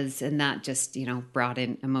does, and that just, you know, brought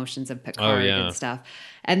in emotions of Picard and stuff.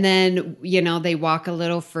 And then, you know, they walk a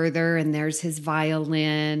little further and there's his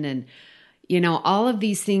violin and, you know, all of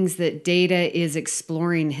these things that Data is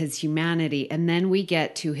exploring his humanity. And then we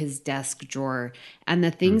get to his desk drawer, and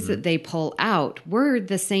the things that they pull out were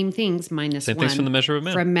the same things minus same one things from the Measure of a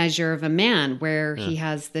Man. From Measure of a Man, where he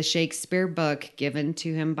has the Shakespeare book given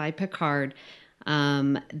to him by Picard.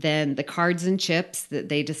 Then the cards and chips that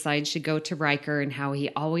they decide should go to Riker, and how he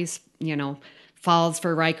always, you know, falls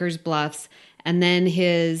for Riker's bluffs. And then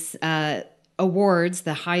his awards,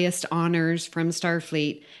 the highest honors from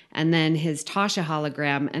Starfleet, and then his Tasha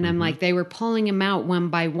hologram. And I'm like, they were pulling him out one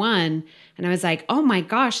by one. And I was like, oh my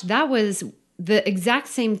gosh, that was the exact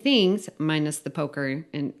same things, minus the poker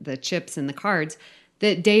and the chips and the cards,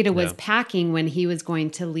 that Data was packing when he was going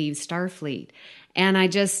to leave Starfleet. And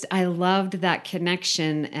I loved that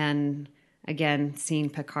connection. And again, seeing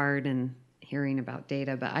Picard and hearing about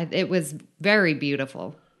Data, but it was very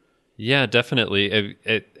beautiful. Yeah, definitely.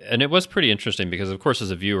 And it was pretty interesting because, of course, as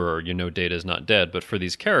a viewer, you know Data is not dead. But for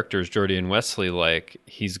these characters, Geordi and Wesley, like,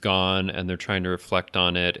 he's gone and they're trying to reflect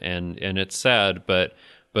on it. And it's sad, but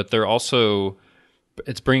they're also,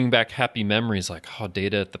 it's bringing back happy memories, like, oh,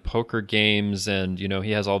 Data at the poker games. And, you know,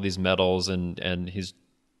 he has all these medals and he's,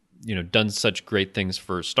 you know, done such great things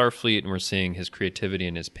for Starfleet, and we're seeing his creativity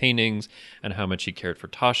in his paintings and how much he cared for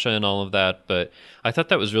Tasha and all of that. But I thought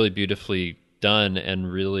that was really beautifully done,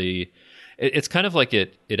 and really, it's kind of like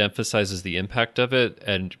it emphasizes the impact of it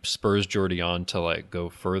and spurs Geordi on to, like, go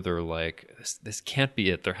further. Like, this can't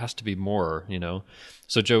be it. There has to be more, you know?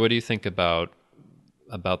 So Joe, what do you think about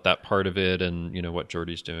that part of it, and, you know, what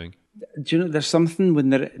Geordi's doing? Do you know, there's something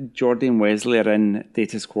when Geordi and Wesley are in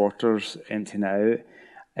Data's quarters emptying it out,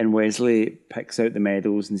 and Wesley picks out the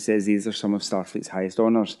medals and says these are some of Starfleet's highest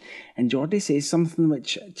honours. And Geordi says something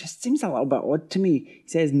which just seems a little bit odd to me. He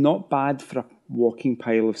says, not bad for a walking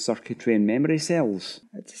pile of circuitry and memory cells.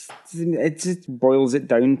 It just boils it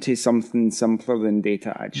down to something simpler than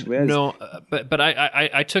Data actually is. No, but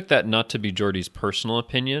I took that not to be Geordi's personal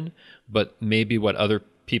opinion, but maybe what other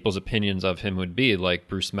people's opinions of him would be, like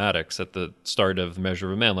Bruce Maddox at the start of Measure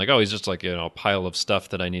of a Man, like, oh, he's just like, you know, a pile of stuff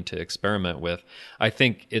that I need to experiment with. I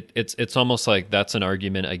think it's almost like that's an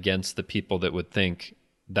argument against the people that would think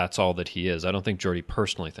that's all that he is. I don't think Geordi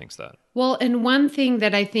personally thinks that. Well, and one thing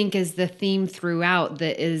that I think is the theme throughout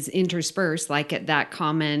that is interspersed, like at that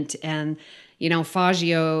comment, and, you know,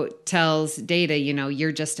 Fajo tells Data, you know,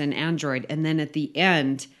 you're just an android. And then at the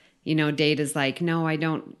end, you know, Data's like, no, I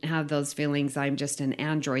don't have those feelings. I'm just an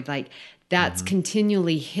android. Like, that's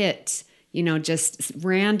continually hit, you know, just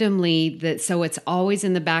randomly, so it's always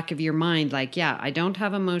in the back of your mind. Like, yeah, I don't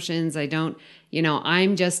have emotions. I don't, you know,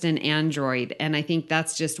 I'm just an android. And I think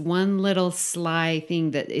that's just one little sly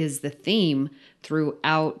thing that is the theme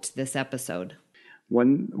throughout this episode.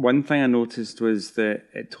 One thing I noticed was that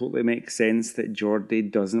it totally makes sense that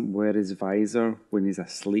Geordi doesn't wear his visor when he's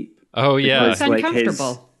asleep. Oh, yeah. It's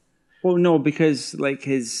uncomfortable. Well, no, because, like,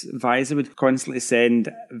 his visor would constantly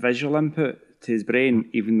send visual input to his brain,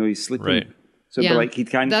 even though he's sleeping. Right. So, but, like, he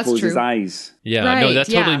can't close his eyes. Yeah, right, no, that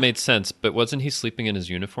totally made sense. But wasn't he sleeping in his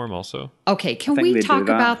uniform also? Okay, can we talk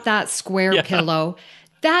about that square pillow?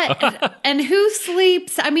 That and who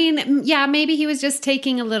sleeps? I mean, yeah, maybe he was just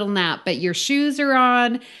taking a little nap, but your shoes are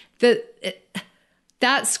on.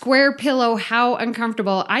 that square pillow, how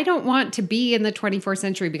uncomfortable. I don't want to be in the 24th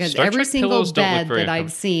century because Star every Trek single pillows don't look bed very that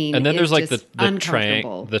I've seen And then there's is like just the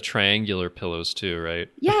uncomfortable. triangular pillows too, right?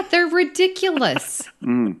 Yeah, they're ridiculous.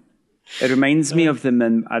 It reminds me of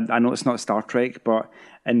I know it's not Star Trek, but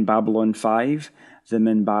in Babylon 5, the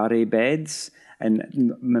Minbari beds. And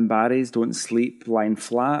Minbaris don't sleep lying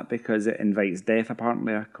flat because it invites death,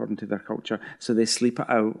 apparently, according to their culture. So they sleep at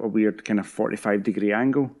a weird kind of 45-degree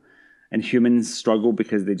angle. And humans struggle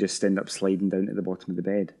because they just end up sliding down to the bottom of the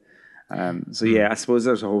bed. So yeah, I suppose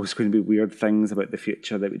there's always going to be weird things about the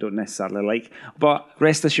future that we don't necessarily like. But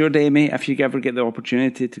rest assured, Amy, if you ever get the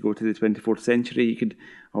opportunity to go to the 24th century, you could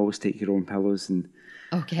always take your own pillows and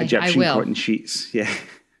Egyptian cotton sheets. Yeah.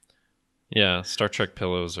 Yeah, Star Trek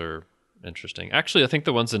pillows are interesting. Actually, I think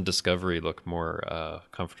the ones in Discovery look more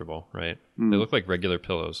comfortable, right? They look like regular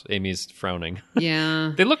pillows. Amy's frowning.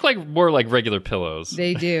 Yeah. They look like more like regular pillows.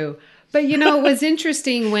 They do. But, it was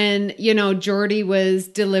interesting when, Geordi was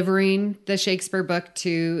delivering the Shakespeare book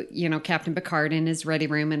to, Captain Picard in his ready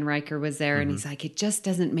room and Riker was there and he's like, it just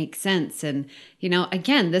doesn't make sense. And,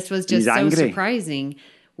 again, this was just so surprising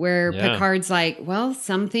where Picard's like, well,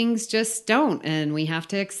 some things just don't and we have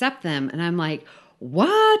to accept them. And I'm like,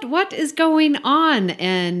 what is going on?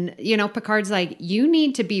 And, Picard's like, you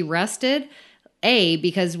need to be rested.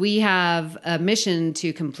 Because we have a mission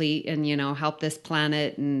to complete and, help this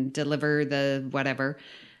planet and deliver the whatever.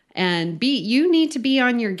 And B, you need to be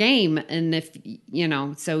on your game. And if,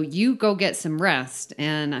 so you go get some rest.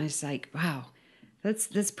 And I was like, wow,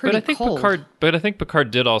 that's pretty cold. But I think Picard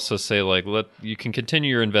did also say, like, you can continue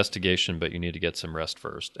your investigation, but you need to get some rest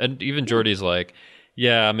first. And even Geordi's like,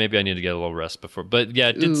 yeah, maybe I need to get a little rest before. But yeah,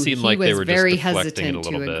 it did seem like they were just deflecting it a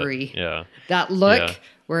little bit. Agree. Yeah. That look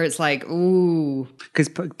where it's like, ooh. Because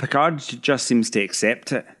Picard just seems to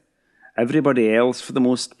accept it. Everybody else, for the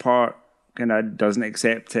most part, kind of doesn't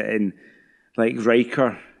accept it. And like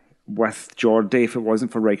Riker with Geordi, if it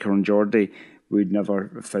wasn't for Riker and Geordi, we'd never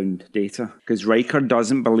have found data. Because Riker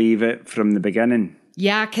doesn't believe it from the beginning.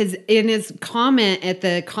 Yeah, because in his comment at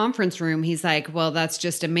the conference room, he's like, well, that's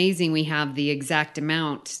just amazing. We have the exact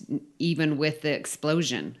amount, even with the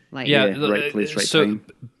explosion. Like, right place, right time.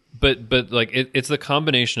 But like it's the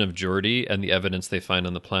combination of Geordi and the evidence they find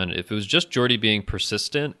on the planet. If it was just Geordi being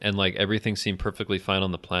persistent and like everything seemed perfectly fine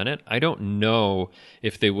on the planet, I don't know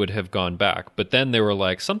if they would have gone back. But then they were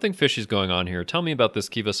like, something fishy's going on here. Tell me about this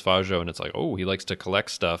Kivas Fajo. And it's like, oh, he likes to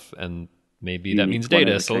collect stuff and maybe that means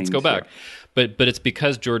data, so let's go back. Yeah. But it's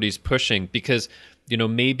because Geordi's pushing, because,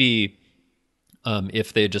 maybe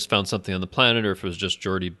if they had just found something on the planet or if it was just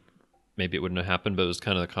Geordi, maybe it wouldn't have happened, but it was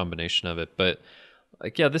kind of the combination of it. But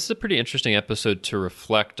like, yeah, this is a pretty interesting episode to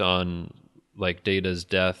reflect on, like, Data's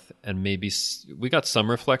death, and maybe we got some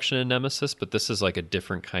reflection in Nemesis, but this is like a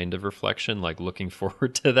different kind of reflection, like looking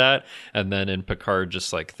forward to that. And then in Picard,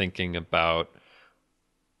 just like thinking about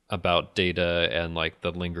Data and like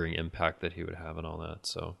the lingering impact that he would have and all that.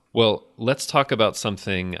 So, well, let's talk about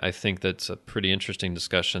something I think that's a pretty interesting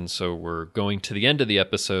discussion. So we're going to the end of the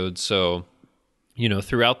episode. So,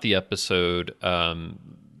 throughout the episode,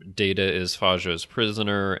 Data is Fajo's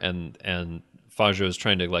prisoner, and Fajo is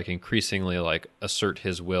trying to like increasingly like assert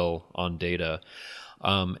his will on Data.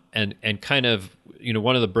 And kind of,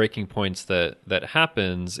 one of the breaking points that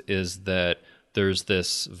happens is that there's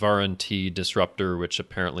this Varanti disruptor, which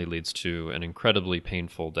apparently leads to an incredibly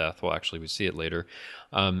painful death. Well, actually, we see it later.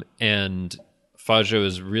 And Fajo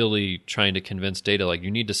is really trying to convince Data, like, you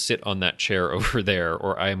need to sit on that chair over there,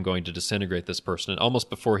 or I am going to disintegrate this person. And almost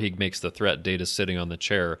before he makes the threat, Data's sitting on the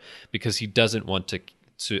chair because he doesn't want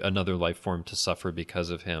to another life form to suffer because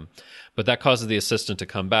of him. But that causes the assistant to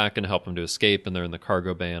come back and help him to escape, and they're in the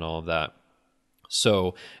cargo bay and all of that.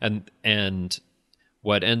 So, and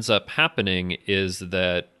what ends up happening is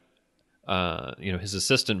that, his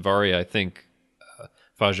assistant, Varia, I think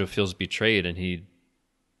Fajo feels betrayed and he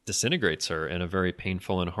disintegrates her in a very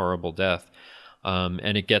painful and horrible death.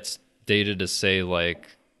 And it gets Data to say,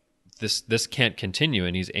 like, this can't continue.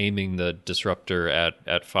 And he's aiming the disruptor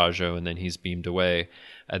at Fajo, and then he's beamed away.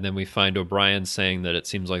 And then we find O'Brien saying that it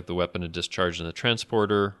seems like the weapon had discharged in the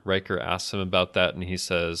transporter. Riker asks him about that, and he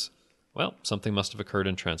says, well, something must have occurred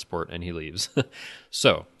in transport, and he leaves.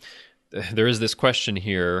 So there is this question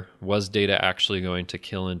here. Was Data actually going to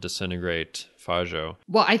kill and disintegrate Fajo?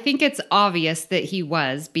 Well, I think it's obvious that he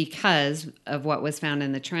was because of what was found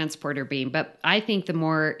in the transporter beam. But I think the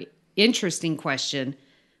more interesting question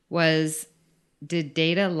was, did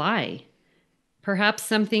Data lie? Perhaps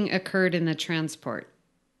something occurred in the transport.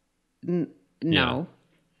 No. Yeah.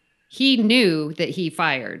 He knew that he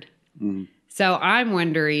fired. Mm. So I'm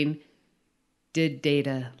wondering, did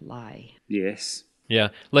Data lie? Yes. Yeah,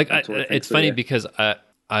 like Totally it's so, funny yeah. because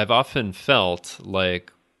I've often felt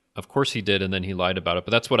like, of course he did, and then he lied about it.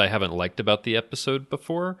 But that's what I haven't liked about the episode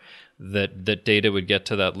before, that Data would get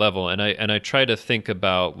to that level, and I try to think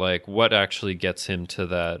about like what actually gets him to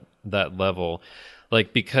that level,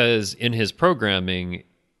 like because in his programming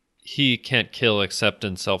he can't kill except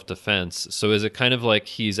in self-defense. So is it kind of like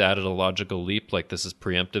he's added a logical leap, like this is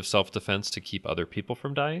preemptive self-defense to keep other people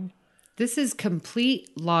from dying? This is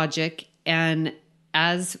complete logic. And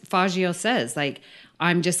as Fajo says, like,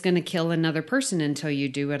 I'm just going to kill another person until you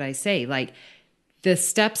do what I say. Like, the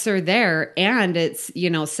steps are there and it's,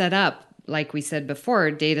 set up. Like we said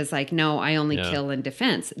before, Data's like, no, I only kill in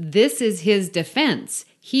defense. This is his defense.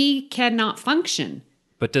 He cannot function.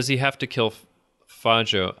 But does he have to kill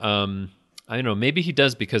Fajo? I don't know. Maybe he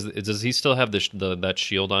does, because does he still have that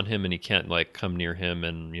shield on him and he can't like come near him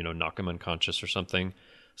and knock him unconscious or something?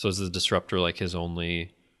 So is the disruptor like his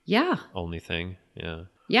only thing? Yeah.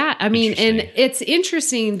 Yeah, I mean, and it's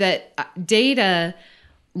interesting that Data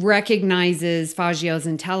recognizes Fajo's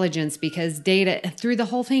intelligence, because Data, through the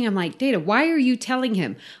whole thing, I'm like, Data, why are you telling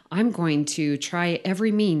him, I'm going to try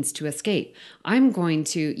every means to escape? I'm going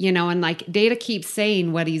to, and like Data keeps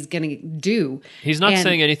saying what he's going to do. He's not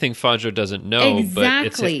saying anything Fajo doesn't know,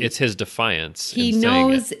 exactly. But it's his defiance. He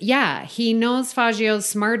knows, he knows Fajo's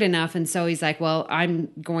smart enough. And so he's like, well, I'm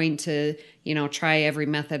going to, try every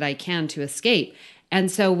method I can to escape. And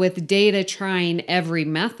so with Data trying every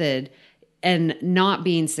method and not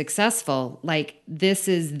being successful, like, this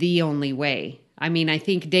is the only way. I mean, I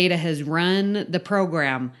think Data has run the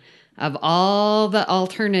program of all the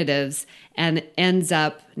alternatives and ends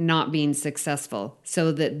up not being successful.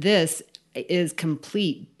 So that this is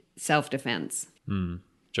complete self-defense.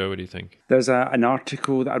 Joe, what do you think? There's an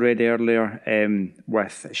article that I read earlier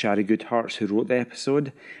with Shari Goodharts, who wrote the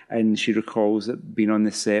episode, and she recalls it being on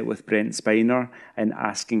the set with Brent Spiner and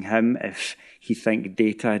asking him if he think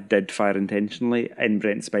Data did fire intentionally, and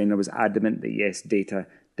Brent Spiner was adamant that yes, Data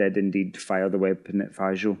did indeed fire the weapon at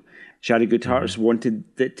Fajo. Shari Goodharts wanted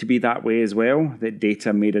it to be that way as well, that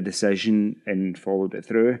Data made a decision and followed it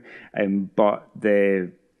through, but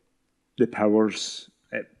the powers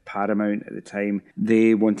at Paramount at the time,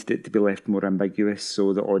 they wanted it to be left more ambiguous,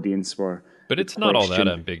 so the audience were... But it's not all that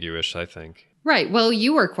ambiguous, I think. Right. Well,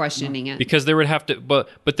 you were questioning it. Because there would have to, but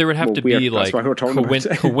there would have to be like, there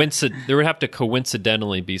would have to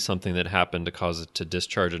coincidentally be something that happened to cause it to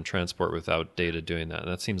discharge and transport without Data doing that.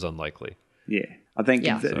 And that seems unlikely. Yeah. I think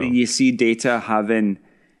you see Data having,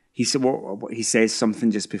 he says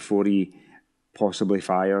something just before he possibly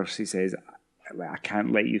fires. He says, I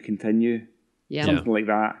can't let you continue. Yeah. Something like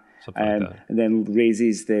that. Something like that. And then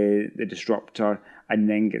raises the disruptor and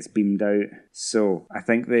then gets beamed out. So I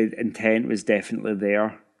think the intent was definitely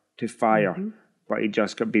there to fire, but he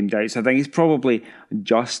just got beamed out. So I think he's probably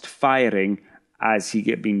just firing as he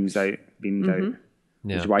gets beamed out.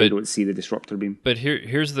 Yeah, which is why you don't see the disruptor beam. But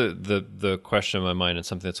here's the question in my mind, and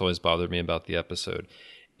something that's always bothered me about the episode.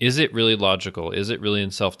 Is it really logical? Is it really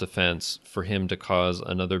in self-defense for him to cause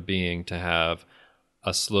another being to have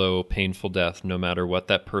a slow, painful death, no matter what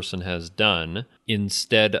that person has done,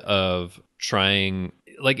 instead of trying,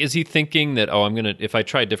 like, is he thinking that, if I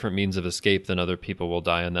try different means of escape, then other people will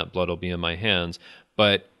die and that blood will be in my hands?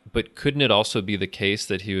 But couldn't it also be the case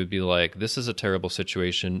that he would be like, this is a terrible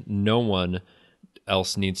situation, no one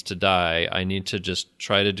else needs to die, I need to just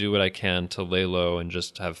try to do what I can to lay low and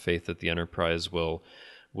just have faith that the Enterprise will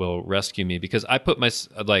rescue me? Because I put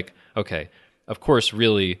okay, of course,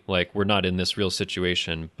 really, like, we're not in this real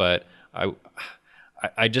situation, but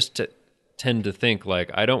I just tend to think, like,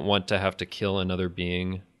 I don't want to have to kill another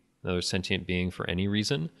sentient being for any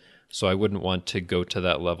reason, so I wouldn't want to go to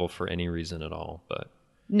that level for any reason at all. But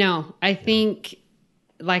no, I think,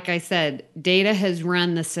 like I said, Data has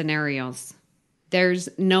run the scenarios. There's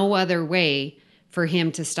no other way for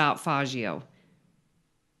him to stop Fajo.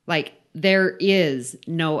 Like, there is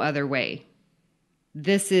no other way.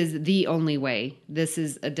 This is the only way. This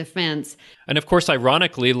is a defense. And of course,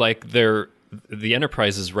 ironically, like, the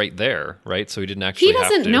Enterprise is right there, right? So he didn't actually He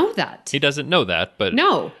doesn't know that. He doesn't know that, but...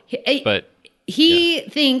 No. He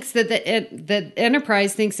thinks that the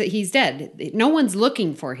Enterprise thinks that he's dead. No one's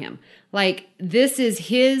looking for him. Like, this is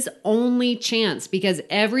his only chance, because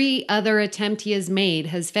every other attempt he has made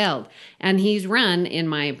has failed. And he's run, in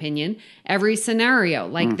my opinion, every scenario.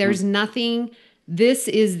 Like, there's nothing... This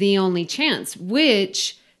is the only chance,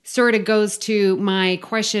 which sort of goes to my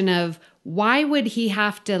question of, why would he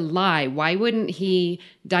have to lie? Why wouldn't he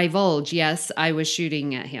divulge, yes, I was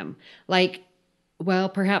shooting at him? Like, well,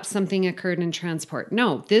 perhaps something occurred in transport.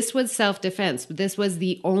 No, this was self-defense. This was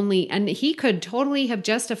the only, and he could totally have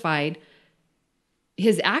justified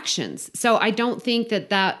his actions. So I don't think that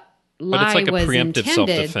lie but it's like a was preemptive intended.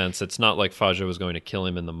 self-defense. It's not like Fajo was going to kill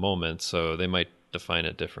him in the moment, so they might define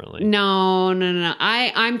it differently. No.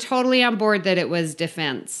 I'm totally on board that it was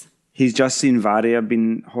defense. He's just seen Varia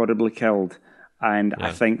being horribly killed. And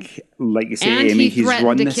I think, like you say, And Amy, he he's run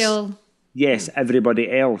threatened to this. kill. Yes,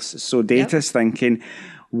 everybody else. So Data's thinking,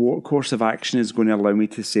 what course of action is going to allow me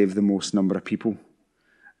to save the most number of people?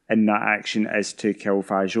 And that action is to kill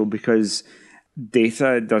Fajo, because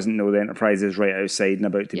Data doesn't know the Enterprise is right outside and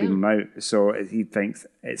about to beam him out. So he thinks,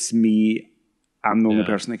 it's me. I'm the only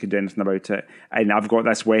person that could do anything about it. And I've got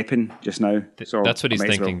this weapon just now. So that's what he's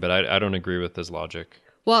thinking, but I don't agree with his logic.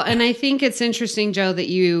 Well, and I think it's interesting, Joe, that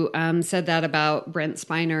you said that about Brent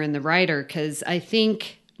Spiner and the writer, because I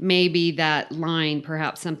think maybe that line,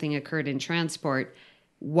 perhaps something occurred in transport,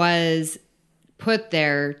 was put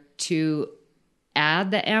there to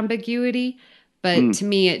add the ambiguity. But to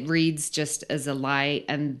me, it reads just as a lie.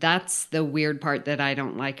 And that's the weird part that I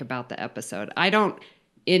don't like about the episode. I don't,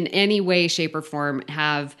 in any way, shape, or form,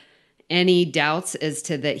 have any doubts as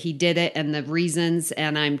to that he did it and the reasons.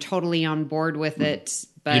 And I'm totally on board with it.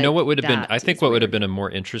 But you know what would have been? I think what would have been a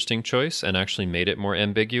more interesting choice and actually made it more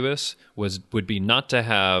ambiguous would be not to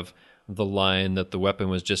have the line that the weapon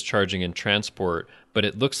was discharging in transport, but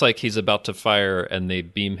it looks like he's about to fire and they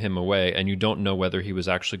beam him away, and you don't know whether he was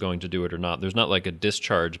actually going to do it or not. There's not like a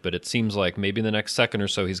discharge, but it seems like maybe in the next second or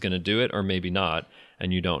so he's going to do it, or maybe not,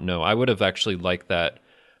 and you don't know. I would have actually liked that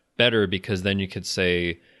better, because then you could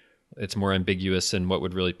say it's more ambiguous and what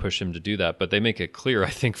would really push him to do that. But they make it clear, I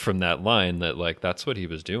think, from that line that like that's what he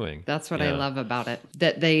was doing. That's what I love about it,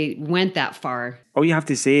 that they went that far. All you have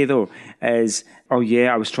to say, though, is, oh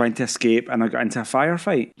yeah, I was trying to escape and I got into a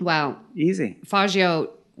firefight. Wow. Easy. Fajo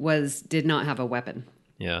did not have a weapon.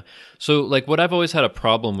 Yeah. So like what I've always had a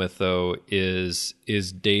problem with, though, is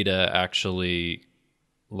Data actually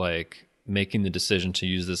like making the decision to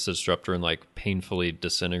use this disruptor and like painfully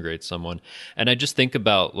disintegrate someone. And I just think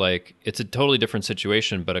about like, it's a totally different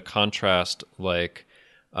situation, but a contrast like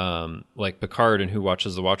Picard and Who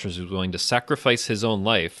Watches the Watchers, who's willing to sacrifice his own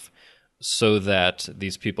life so that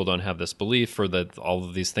these people don't have this belief, or that all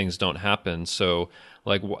of these things don't happen. So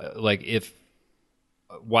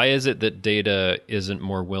why is it that Data isn't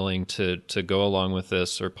more willing to go along with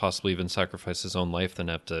this, or possibly even sacrifice his own life, than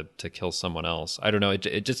have to kill someone else? I don't know.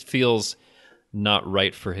 It just feels not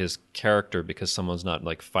right for his character, because someone's not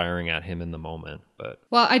like firing at him in the moment. But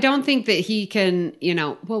well, I don't think that he can,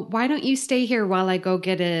 well, why don't you stay here while I go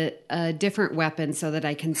get a different weapon so that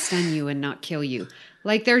I can stun you and not kill you?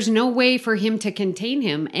 Like, there's no way for him to contain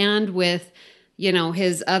him. And with,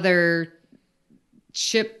 his other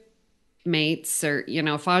shipmates, or,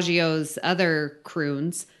 Fagio's other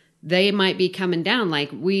croons, they might be coming down. Like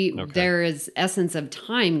there is essence of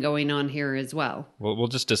time going on here as well. Well, we'll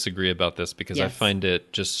just disagree about this, because I find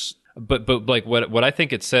it just, but like what I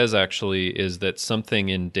think it says actually is that something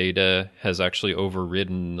in Data has actually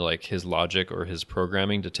overridden like his logic or his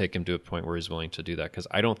programming to take him to a point where he's willing to do that. Because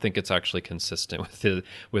I don't think it's actually consistent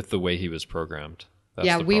with the way he was programmed.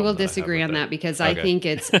 That's we will disagree on that, because I think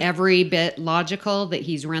it's every bit logical that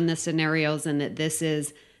he's run the scenarios and that this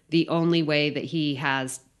is the only way that he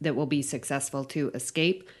has that will be successful to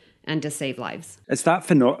escape and to save lives. It's that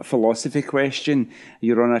philosophy question.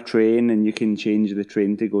 You're on a train and you can change the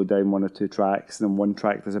train to go down one or two tracks, and then one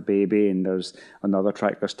track there's a baby and there's another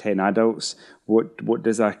track there's 10 adults. What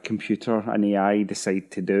does a computer, an AI, decide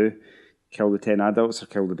to do? Kill the 10 adults or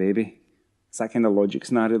kill the baby? It's that kind of logic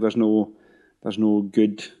scenario. There's no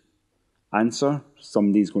good answer.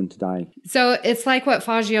 Somebody's going to die. So it's like what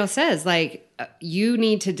Fagio says, like, you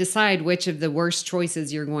need to decide which of the worst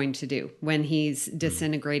choices you're going to do when he's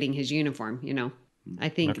disintegrating his uniform, I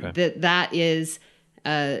think that is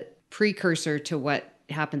a precursor to what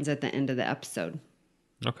happens at the end of the episode.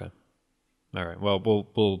 Okay. All right. Well,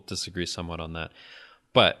 we'll disagree somewhat on that.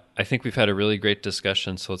 But I think we've had a really great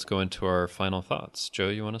discussion, so let's go into our final thoughts. Joe,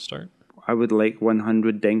 you want to start? I would like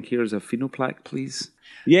 100 denkiers of Phenoplaque, please.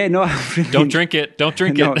 Yeah, no. Don't drink it. Don't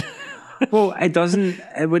drink it. Well,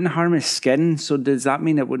 it wouldn't harm his skin. So does that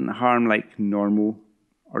mean it wouldn't harm like normal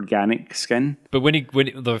organic skin? But when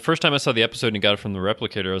the first time I saw the episode and he got it from the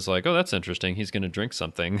replicator, I was like, oh, that's interesting. He's going to drink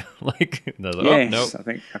something. Yes, oh, nope. I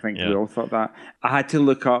think we all thought that. I had to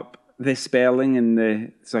look up the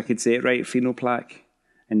spelling so I could say it right. Phenoplaque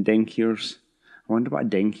and denkiers. I wonder what a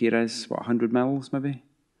denkier is. What, 100 mils maybe?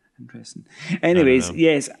 Interesting. Anyways,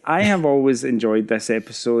 yes, I have always enjoyed this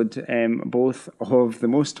episode, both of the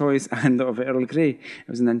Most Toys and of Earl Grey. It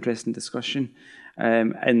was an interesting discussion.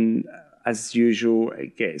 And as usual,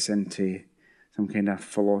 it gets into some kind of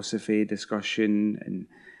philosophy discussion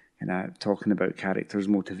and kind of talking about characters'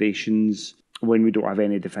 motivations when we don't have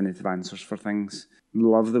any definitive answers for things.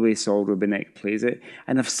 Love the way Saul Rubinek plays it.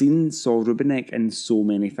 And I've seen Saul Rubinek in so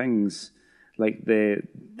many things, like the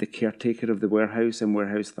caretaker of the warehouse in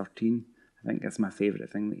Warehouse 13. I think that's my favourite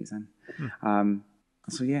thing that he's in.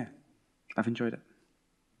 So yeah, I've enjoyed it.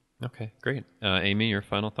 Okay, great. Amy, your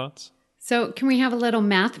final thoughts? So can we have a little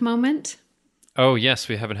math moment? Oh, yes.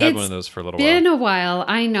 We haven't had one of those for a little while. It's been a while.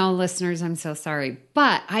 I know, listeners, I'm so sorry.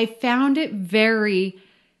 But I found it very,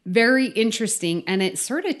 very interesting. And it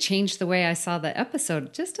sort of changed the way I saw the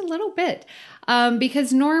episode just a little bit.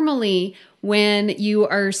 Because normally when you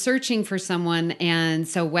are searching for someone, and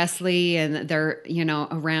so Wesley and they're,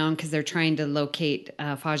 around because they're trying to locate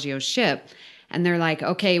Fajo's ship. And they're like,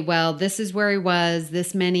 okay, well, this is where he was,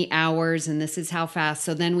 this many hours, and this is how fast.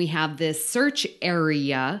 So then we have this search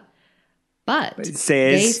area, but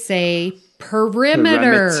they say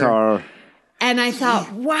perimeter. And I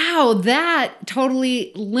thought, wow, that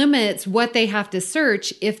totally limits what they have to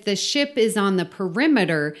search. If the ship is on the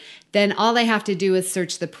perimeter, then all they have to do is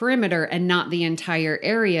search the perimeter and not the entire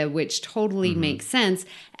area, which totally makes sense.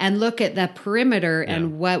 And look at the perimeter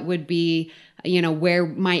and what would be, where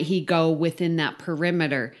might he go within that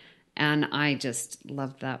perimeter? And I just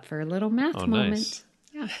loved that for a little math moment. Nice.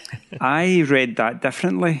 Yeah. I read that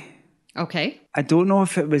differently. Okay. I don't know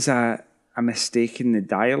if it was a mistake in the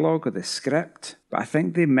dialogue or the script, but I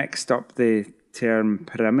think they mixed up the term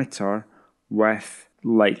perimeter with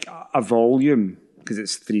like a volume because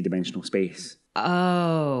it's 3-dimensional space.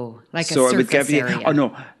 Oh, like so a surface it would give you, area. Oh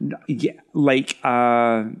no, yeah, like what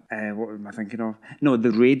am I thinking of? No,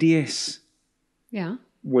 the radius. Yeah.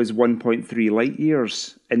 Was 1.3 light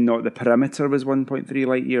years, and not the perimeter was 1.3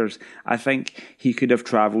 light years. I think he could have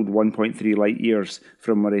travelled 1.3 light years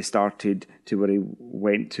from where he started to where he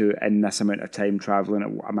went to in this amount of time, travelling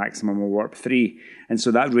at a maximum of warp 3. And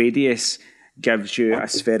so that radius gives you a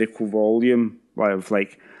spherical volume of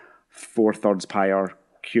like 4/3 pi r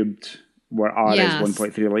cubed, where r is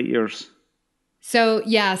 1.3 light years. So,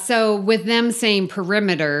 so with them saying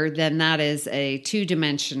perimeter, then that is a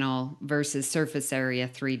 2-dimensional versus surface area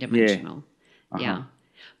 3-dimensional. Yeah.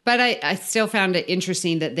 But I still found it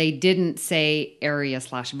interesting that they didn't say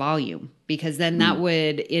area/volume, because then that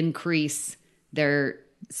would increase their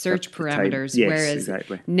search parameters. Yes, whereas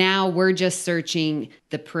exactly. Now we're just searching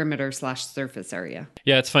the perimeter/surface area.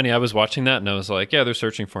 Yeah, it's funny. I was watching that and I was like, yeah, they're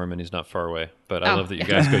searching for him and he's not far away. But I love that you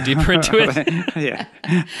guys go deeper into it. Yeah.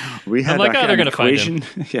 We had I'm like, they're going to find him.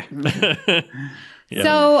 Yeah. Yeah.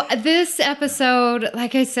 So this episode,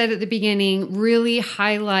 like I said at the beginning, really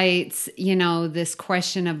highlights, this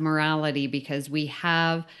question of morality, because we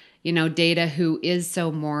have, Data who is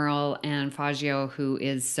so moral and Fajo who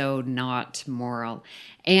is so not moral.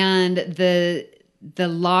 And the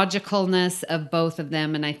logicalness of both of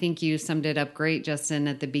them, and I think you summed it up great, Justin,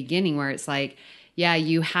 at the beginning, where it's like, yeah,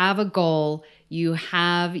 you have a goal, you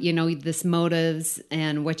have, this motives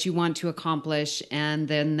and what you want to accomplish, and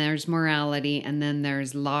then there's morality, and then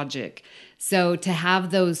there's logic. So to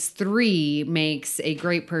have those three makes a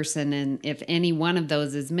great person, and if any one of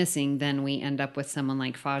those is missing, then we end up with someone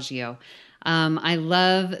like Fajo. I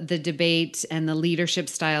love the debate and the leadership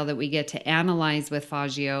style that we get to analyze with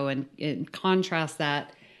Fajo, and contrast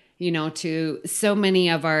that, to so many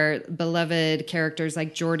of our beloved characters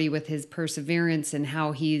like Geordi with his perseverance and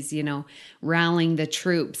how he's, rallying the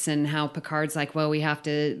troops, and how Picard's like, well, we have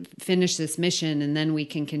to finish this mission and then we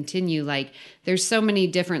can continue. Like, there's so many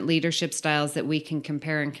different leadership styles that we can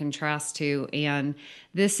compare and contrast to. And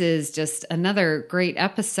this is just another great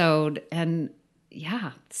episode. And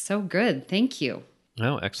yeah, so good. Thank you.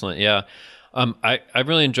 Oh, excellent. Yeah. I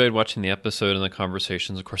really enjoyed watching the episode and the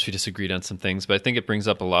conversations. Of course, we disagreed on some things, but I think it brings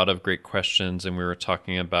up a lot of great questions. And we were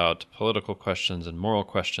talking about political questions and moral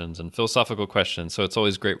questions and philosophical questions. So it's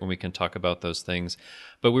always great when we can talk about those things.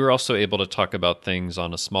 But we were also able to talk about things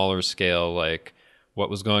on a smaller scale, like what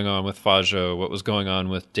was going on with Fajo, what was going on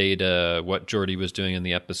with Data, what Geordi was doing in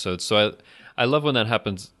the episode. So I love when that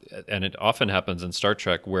happens, and it often happens in Star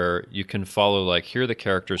Trek, where you can follow, like, here are the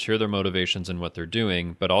characters, here are their motivations and what they're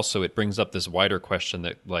doing, but also it brings up this wider question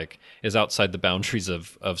that, like, is outside the boundaries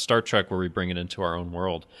of Star Trek, where we bring it into our own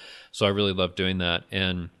world. So I really love doing that.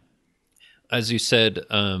 And as you said,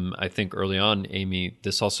 I think early on, Amy,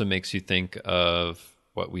 this also makes you think of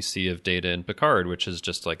what we see of Data in Picard, which is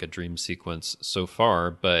just like a dream sequence so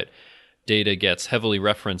far, but Data gets heavily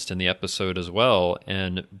referenced in the episode as well,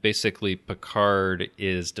 and basically Picard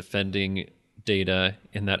is defending Data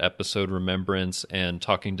in that episode, Remembrance, and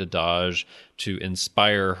talking to Daj to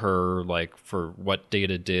inspire her, like, for what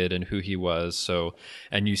Data did and who he was. So,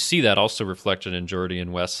 and you see that also reflected in Geordi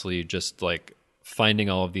and Wesley, just like finding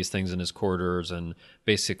all of these things in his quarters and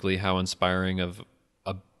basically how inspiring of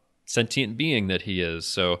a sentient being that he is.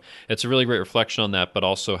 So it's a really great reflection on that, but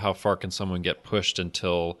also how far can someone get pushed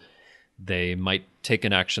until they might take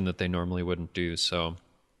an action that they normally wouldn't do. So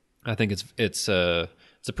I think it's a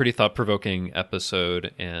pretty thought-provoking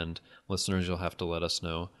episode, and listeners, you'll have to let us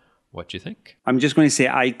know what you think. I'm just going to say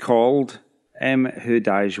I called who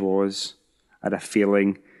Daj was. I had a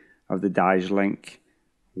feeling of the Daj link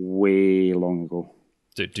way long ago.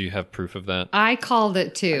 Do you have proof of that? I called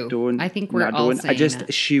it too. I think we're all saying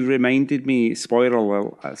it. She reminded me, spoiler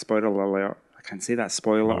alert. I can't say that,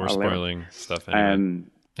 spoiler alert. We're spoiling stuff anyway.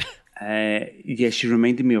 She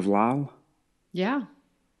reminded me of Lal. Yeah.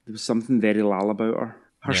 There was something very Lal about her.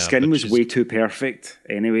 Her skin was way too perfect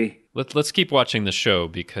anyway. Let's keep watching the show,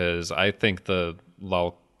 because I think the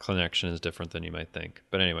Lal connection is different than you might think.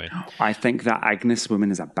 But anyway. I think that Agnes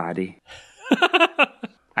woman is a baddie.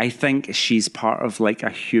 I think she's part of like a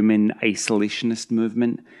human isolationist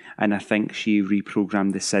movement, and I think she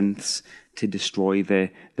reprogrammed the synths to destroy the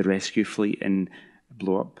rescue fleet and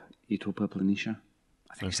blow up Utopia Planitia.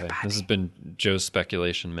 Okay, this has been Joe's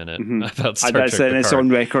speculation minute about Star Trek Picard. It's on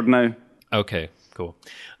record now. Okay, cool.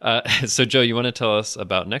 So, Joe, you want to tell us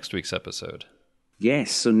about next week's episode?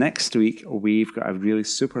 Yes, so next week we've got a really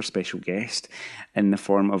super special guest in the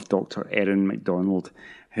form of Dr. Erin MacDonald,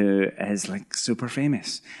 who is like super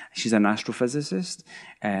famous. She's an astrophysicist.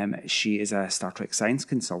 She is a Star Trek science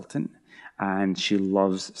consultant, and she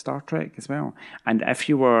loves Star Trek as well. And if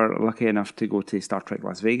you were lucky enough to go to Star Trek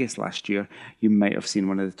Las Vegas last year, you might have seen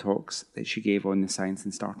one of the talks that she gave on the science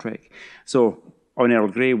in Star Trek. So on Earl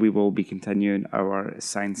Grey, we will be continuing our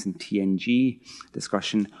science in TNG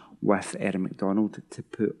discussion with Erin MacDonald to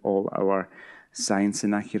put all our science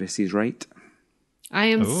inaccuracies right. I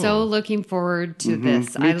am so looking forward to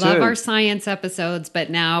this. I love our science episodes, but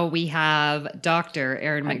now we have Dr.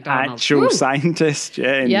 Erin MacDonald. Actual scientist,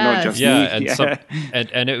 not just me.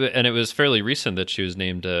 And it was fairly recent that she was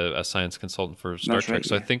named a science consultant for Star Trek. Right,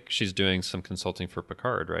 so I think she's doing some consulting for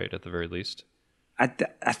Picard, right, at the very least? I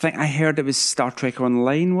think I heard it was Star Trek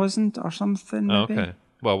Online, wasn't or something? Maybe? Okay.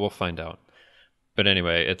 Well, we'll find out. But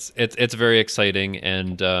anyway, it's very exciting,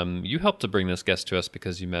 and you helped to bring this guest to us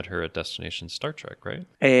because you met her at Destination Star Trek, right?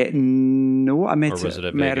 No, I met, or was it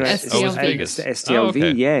at met Vegas? her at Vegas. STLV. Oh,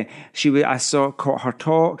 okay. Yeah. Caught her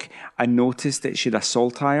talk. I noticed that she had a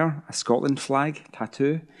saltire, a Scotland flag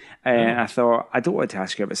tattoo. I thought, I don't want to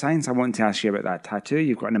ask you about science. I want to ask you about that tattoo.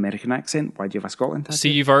 You've got an American accent. Why do you have a Scotland tattoo?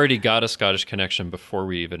 See, you've already got a Scottish connection before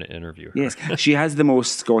we even interview her. Yes, she has the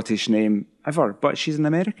most Scottish name ever, but she's an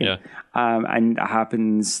American. Yeah. And it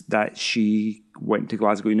happens that she went to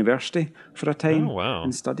Glasgow University for a time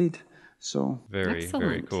and studied. So very,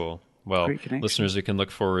 very cool. Well, listeners, you can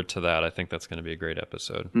look forward to that. I think that's going to be a great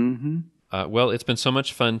episode. Mm-hmm. Well, it's been so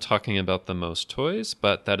much fun talking about the most toys,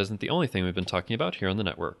 but that isn't the only thing we've been talking about here on the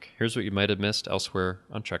network. Here's what you might have missed elsewhere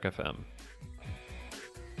on Trek.fm.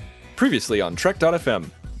 Previously on Trek.fm.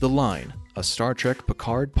 The Line, a Star Trek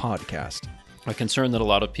Picard podcast. A concern that a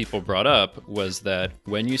lot of people brought up was that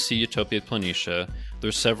when you see Utopia Planitia,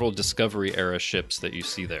 there's several Discovery-era ships that you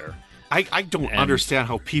see there. I don't understand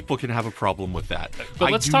how people can have a problem with that.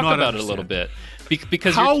 But let's talk about it a little bit.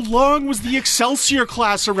 Because how long was the Excelsior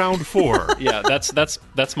class around for? Yeah,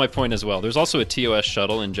 that's my point as well. There's also a TOS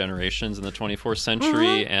shuttle in Generations in the 24th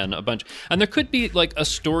century and a bunch. And there could be like a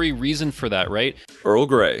story reason for that, right? Earl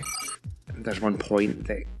Grey. There's one point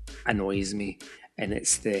that annoys me, and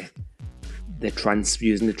it's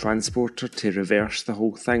using the transporter to reverse the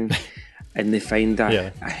whole thing, and they find a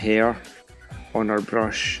hair on her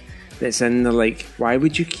brush that's in the, like, why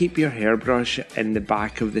would you keep your hairbrush in the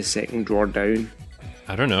back of the second drawer down?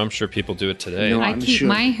 I don't know. I'm sure people do it today. No, I keep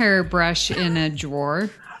my hairbrush in a drawer.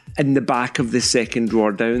 In the back of the second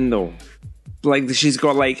drawer down, though. Like, she's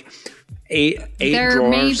got, like, eight drawers. There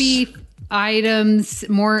may be items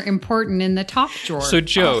more important in the top drawer. So,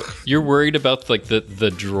 Joe, you're worried about, like,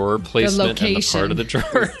 the drawer placement and the part of the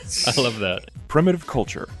drawer? I love that. Primitive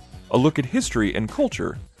Culture. A look at history and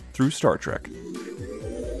culture through Star Trek.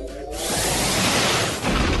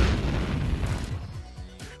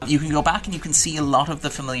 You can go back and you can see a lot of the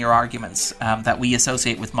familiar arguments that we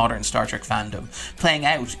associate with modern Star Trek fandom playing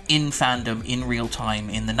out in fandom in real time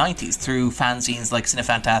in the 90s through fanzines like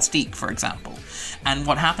Cinefantastique, for example. And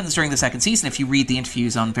what happens during the second season, if you read the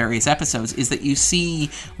interviews on various episodes, is that you see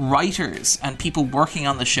writers and people working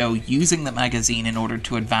on the show using the magazine in order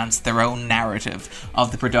to advance their own narrative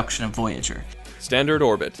of the production of Voyager. Standard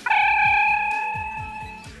Orbit.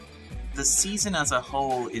 the season as a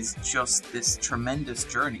whole is just this tremendous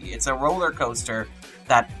journey. It's a roller coaster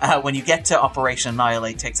that when you get to Operation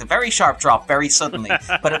Annihilate takes a very sharp drop very suddenly,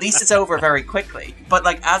 but at least it's over very quickly. But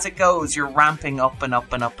like as it goes, you're ramping up and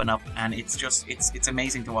up and up and up, and it's just it's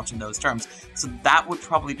amazing to watch in those terms. So that would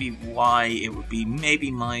probably be why it would be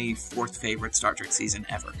maybe my fourth favorite Star Trek season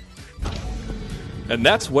ever. And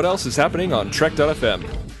that's what else is happening on Trek.fm.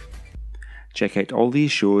 Check out all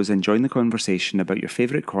these shows and join the conversation about your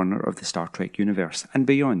favourite corner of the Star Trek universe and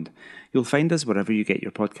beyond. You'll find us wherever you get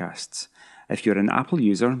your podcasts. If you're an Apple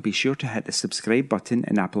user, be sure to hit the subscribe button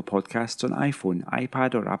in Apple Podcasts on iPhone,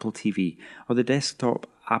 iPad or Apple TV, or the desktop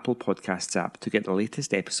Apple Podcasts app to get the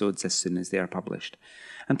latest episodes as soon as they are published.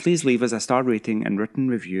 And please leave us a star rating and written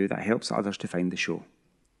review that helps others to find the show.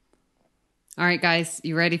 All right, guys,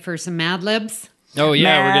 you ready for some Mad Libs? Oh,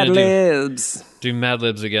 yeah, Mad we're going Libs. to do Mad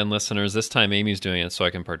Libs again, listeners. This time Amy's doing it so I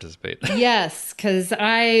can participate. Yes, because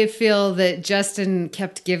I feel that Justin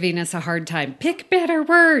kept giving us a hard time. Pick better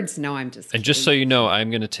words. No, I'm just kidding. And just so you know, I'm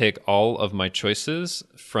going to take all of my choices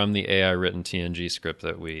from the AI-written TNG script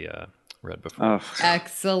that we read before. Oh,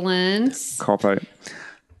 Excellent. cop out.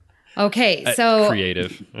 Okay, so...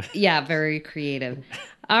 Creative. Yeah, very creative.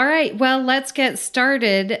 All right, well, let's get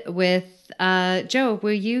started with... Joe,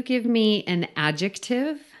 will you give me an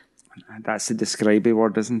adjective? That's the describing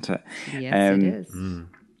word, isn't it? Yes, it is.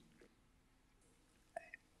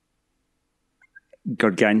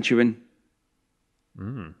 Gargantuan.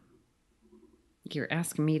 You're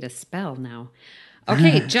asking me to spell now.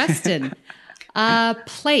 Okay, Justin.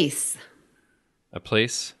 Place. A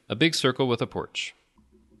place, a big circle with a porch.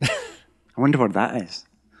 I wonder what that is.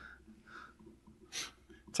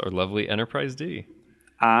 It's our lovely Enterprise D.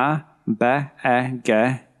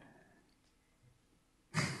 G.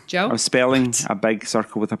 Joe? I was spelling a big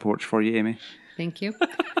circle with a porch for you, Amy. Thank you.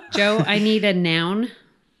 Joe, I need a noun.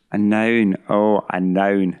 A noun. Oh, a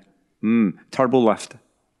noun. Turbo lift.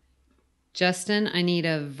 Justin, I need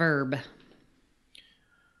a verb.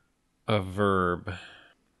 A verb.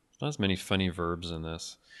 Not as many funny verbs in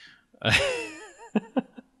this.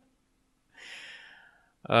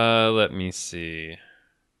 Let me see.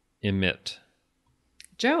 Emit.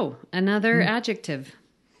 Joe, another adjective.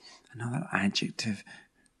 Another adjective.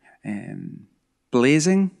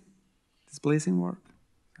 Blazing. Does blazing work?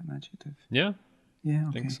 An adjective. Yeah, Yeah, I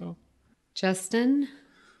okay. think so. Justin,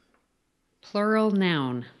 plural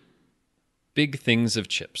noun. Big things of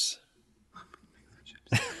chips.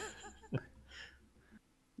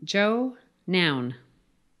 Joe, noun.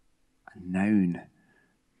 A noun.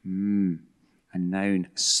 A noun.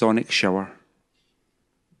 Sonic shower.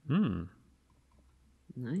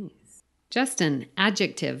 Nice. Justin,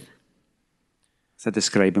 adjective. It's a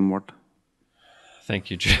describing word. Thank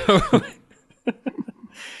you, Joe.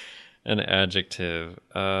 An adjective.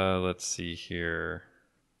 Let's see here.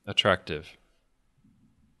 Attractive.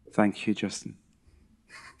 Thank you, Justin.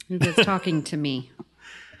 He was talking to me.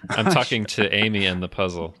 I'm talking to Amy and the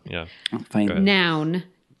puzzle. Yeah. Fine. Go ahead. Noun.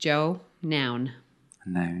 Joe, noun. A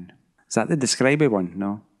noun. Is that the describing one?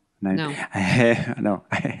 No. Noun. No. No.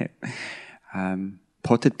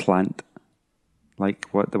 Potted plant. Like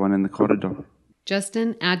what? The one in the corridor.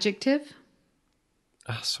 Justin, adjective.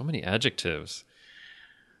 So many adjectives.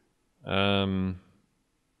 Let's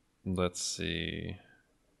see.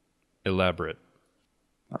 Elaborate.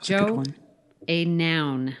 That's a good Joe, one. a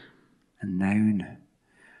noun. A noun.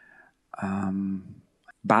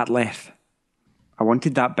 Batleth. I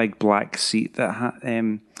wanted that big black seat that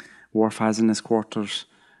Worf has in his quarters.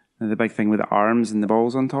 The big thing with the arms and the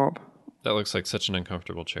balls on top. That looks like such an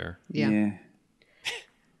uncomfortable chair. Yeah.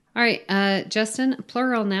 All right, Justin,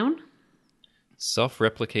 plural noun.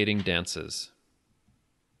 Self-replicating dances.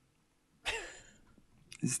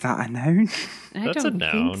 Is that a noun? That's don't a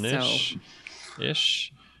noun. think so.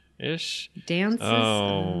 Ish. Dances.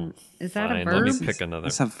 Oh, is that fine. a Let verb? me pick another.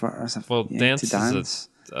 Well, dance to dance. is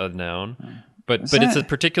a noun. But Is it's it? a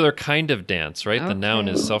particular kind of dance, right? The noun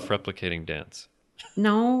Okay. is self-replicating dance.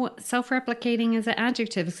 No, self-replicating is an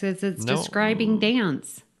adjective because it's No. describing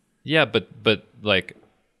dance. Yeah, but like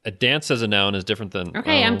a dance as a noun is different than.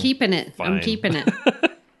 Okay, I'm keeping it. fine. I'm keeping it.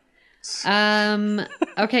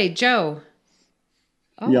 Okay, Joe.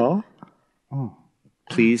 Yeah. Oh.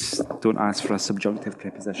 Please don't ask for a subjunctive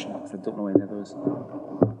preposition because I don't know any of those.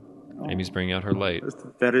 Amy's bringing out her light.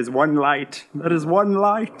 There is one light. There is one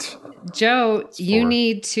light. Joe, you four.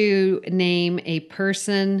 need to name a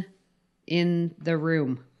person in the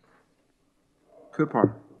room.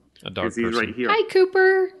 Cooper. A dog Because he's person. right here. Hi,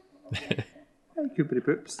 Cooper. Hi, Coopery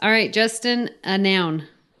Poops. All right, Justin, a noun.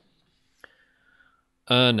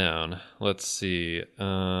 A noun. Let's see.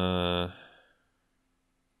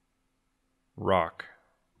 Rock.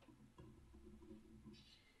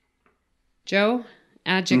 Joe,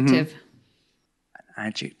 adjective.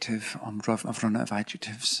 Adjective. I've run out of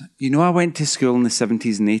adjectives. You know, I went to school in the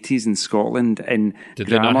 70s and 80s in Scotland. And did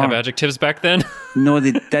they not have adjectives back then? No,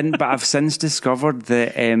 they didn't. But I've since discovered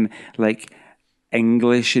that like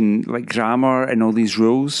English and like grammar and all these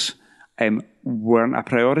rules weren't a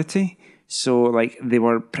priority. So like they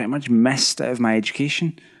were pretty much missed out of my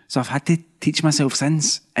education. So I've had to teach myself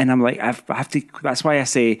since. And I'm like, I have to. That's why I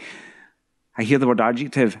say, I hear the word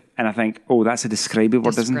adjective and I think, oh, that's a describing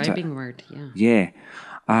word, isn't it? Describing word, yeah. Yeah.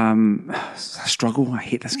 I struggle. I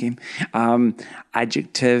hate this game.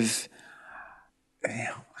 Adjective. I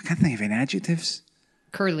can't think of any adjectives.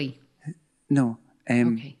 Curly. No.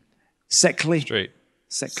 Okay. Sickly. Straight.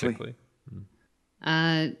 Sickly.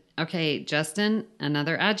 Okay, Justin,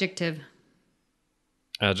 another adjective.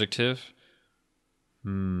 Adjective?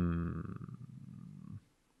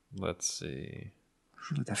 Let's see.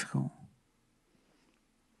 It's really difficult.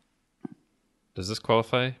 Does this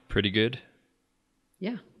qualify? Pretty good?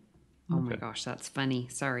 Yeah. Oh my gosh, that's funny.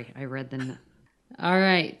 Sorry, I read the... All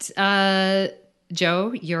right.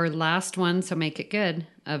 Joe, your last one, so make it good.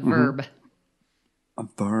 A verb. A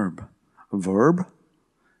verb. A verb?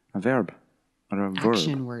 A verb. Or a verb.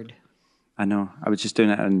 Action word. I know. I was just doing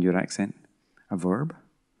it in your accent. A verb?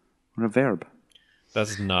 Or a verb?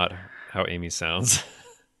 That's not how Amy sounds.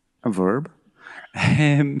 A verb? Or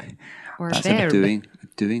a that's verb. A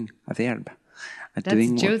doing. A verb. A That's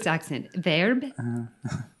doing Joe's what? accent. Verb?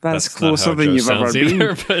 That's closer than Joe you've ever sounds been.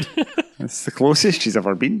 either, but That's the closest she's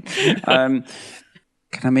ever been. Can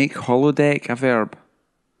I make holodeck a verb?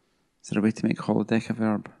 Is there a way to make holodeck a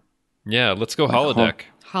verb? yeah, let's go holodeck.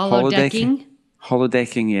 Holodecking?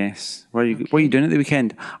 Holodecking, yes. What are you doing at the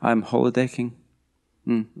weekend? I'm holodecking.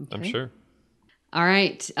 I'm sure. All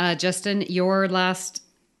right, Justin, your last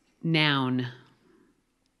noun.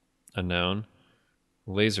 A noun.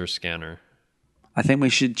 Laser scanner. I think we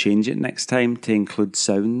should change it next time to include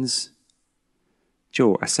sounds.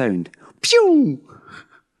 Joe, a sound. Pew!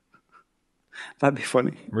 That'd be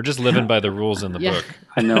funny. We're just living by the rules in the book.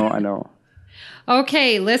 I know.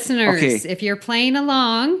 Okay, listeners, if you're playing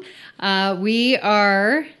along,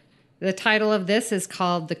 the title of this is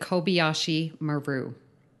called The Kobayashi Maru.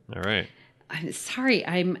 All right. I'm sorry,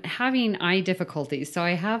 I'm having eye difficulties, so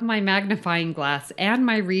I have my magnifying glass and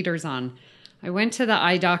my readers on. I went to the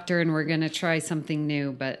eye doctor and we're going to try something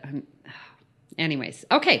new, but anyways.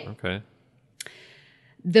 Okay. Okay.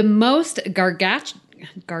 The most gargantuan.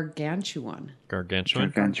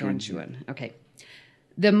 Okay.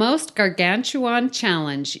 The most gargantuan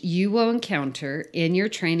challenge you will encounter in your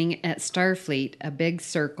training at Starfleet, a big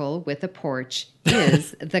circle with a porch,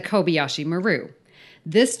 is the Kobayashi Maru.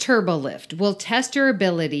 This turbolift will test your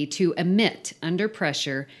ability to emit under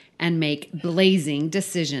pressure and make blazing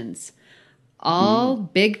decisions. All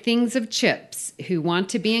big things of chips who want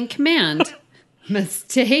to be in command must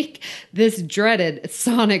take this dreaded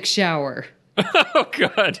sonic shower. Oh,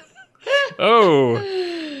 God.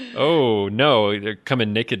 Oh, no. They're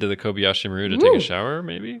coming naked to the Kobayashi Maru to take a shower,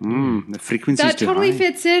 maybe? The frequency's That too totally high.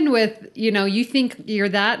 fits in with, you think you're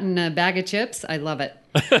that in a bag of chips. I love it.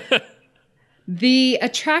 The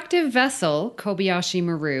attractive vessel, Kobayashi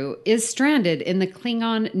Maru, is stranded in the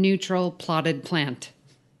Klingon neutral plotted plant.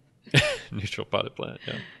 Neutral potted plant,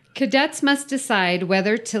 yeah. Cadets must decide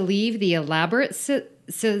whether to leave the elaborate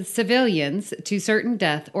civilians to certain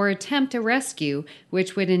death or attempt a rescue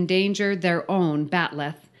which would endanger their own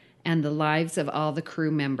Batleth and the lives of all the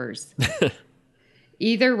crew members.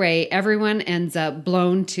 Either way, everyone ends up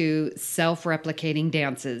blown to self-replicating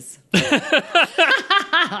dances.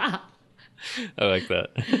 I like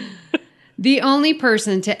that. The only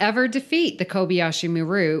person to ever defeat the Kobayashi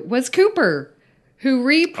Maru was Cooper, who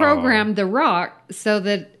reprogrammed the rock so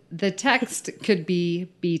that the text could be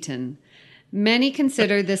beaten. Many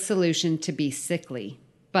consider this solution to be sickly,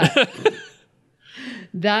 but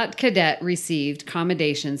that cadet received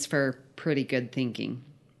commendations for pretty good thinking.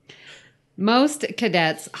 Most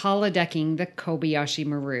cadets holodecking the Kobayashi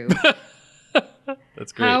Maru.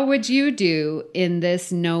 That's great. How would you do in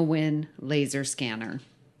this no-win laser scanner?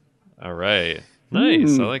 All right.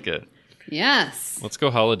 Nice. I like it. Yes. Let's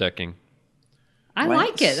go holodecking. I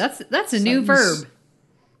like it. That's a new verb.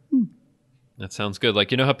 That sounds good.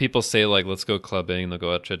 Like, you know how people say, like, let's go clubbing, they'll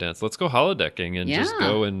go out to a dance. Let's go holodecking and just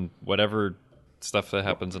go in whatever stuff that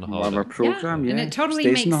happens in a holodeck. Whatever program, And it totally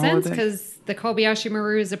Stays makes in the sense holodeck. because the Kobayashi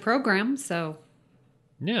Maru is a program, so...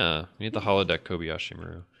 Yeah, we need the holodeck Kobayashi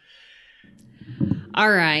Maru.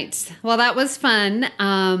 All right. Well, that was fun.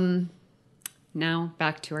 Now,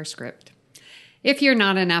 back to our script. If you're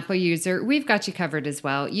not an Apple user, we've got you covered as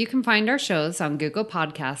well. You can find our shows on Google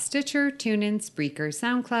Podcasts, Stitcher, TuneIn, Spreaker,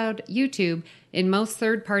 SoundCloud, YouTube, in most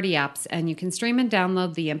third-party apps, and you can stream and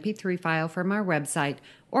download the MP3 file from our website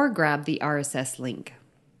or grab the RSS link.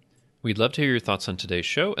 We'd love to hear your thoughts on today's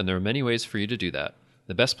show, and there are many ways for you to do that.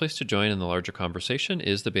 The best place to join in the larger conversation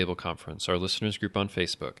is the Babel Conference, our listeners group on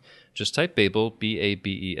Facebook. Just type Babel,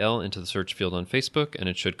 B-A-B-E-L, into the search field on Facebook, and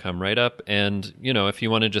it should come right up. And, if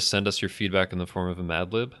you want to just send us your feedback in the form of a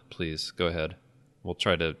Mad Lib, please go ahead. We'll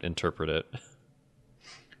try to interpret it.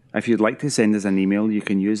 If you'd like to send us an email, you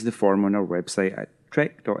can use the form on our website at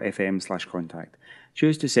Trek.fm/contact.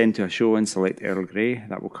 Choose to send to a show and select Earl Grey.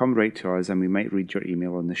 That will come right to us and we might read your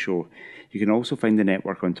email on the show. You can also find the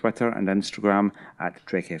network on Twitter and Instagram at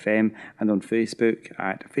Trek.fm and on Facebook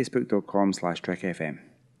at facebook.com/TrekFM.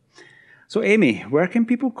 So Amy, where can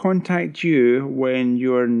people contact you when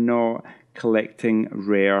you're not collecting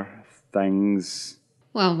rare things?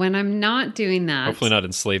 Well, when I'm not doing that... Hopefully not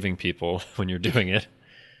enslaving people when you're doing it.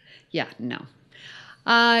 Yeah, no.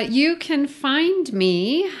 You can find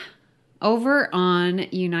me over on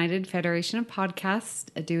United Federation of Podcasts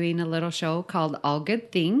doing a little show called All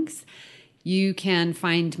Good Things. You can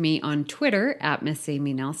find me on Twitter at Miss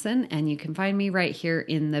Amy Nelson, and you can find me right here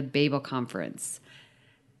in the Babel Conference.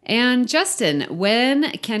 And Justin,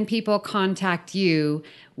 when can people contact you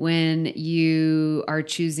when you are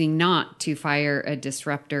choosing not to fire a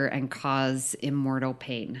disruptor and cause immortal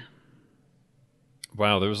pain?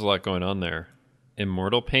 Wow, there was a lot going on there.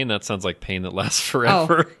 Immortal pain? That sounds like pain that lasts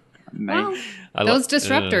forever. Oh. Well, those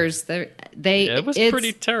disruptors, it was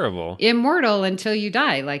pretty terrible. Immortal until you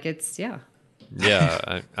die. Like Yeah,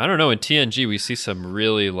 I don't know. In TNG, we see some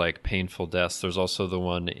really painful deaths. There's also the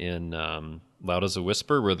one in Loud as a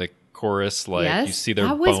Whisper where the chorus, you see their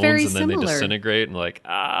bones and then they disintegrate and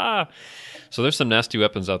So there's some nasty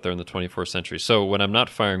weapons out there in the 24th century. So when I'm not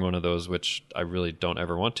firing one of those, which I really don't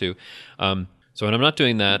ever want to, so when I'm not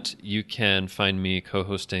doing that, you can find me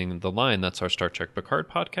co-hosting The Line. That's our Star Trek Picard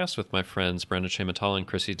podcast with my friends Brandon Shamatala and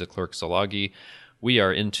Chrissy DeClercq-Zalagi. We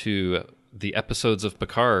are into the episodes of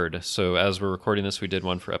Picard. So as we're recording this, we did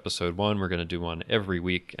one for episode 1. We're going to do one every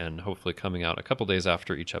week and hopefully coming out a couple days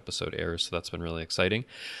after each episode airs. So that's been really exciting.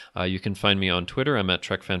 You can find me on Twitter. I'm at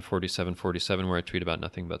TrekFan4747 where I tweet about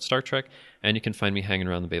nothing but Star Trek. And you can find me hanging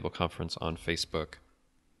around the Babel Conference on Facebook.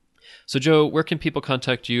 So, Joe, where can people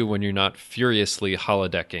contact you when you're not furiously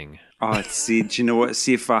holodecking? Oh, see, do you know what?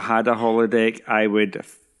 See, if I had a holodeck, I would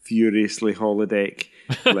furiously holodeck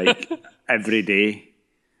every day.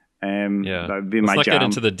 That would be my jam. Let's not get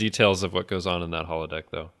into the details of what goes on in that holodeck,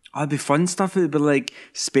 though. Oh, it'd be fun stuff. It would be like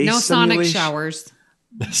space No simulation. sonic showers.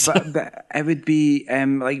 but it would be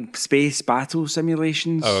space battle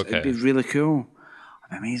simulations. Oh, okay. It'd be really cool.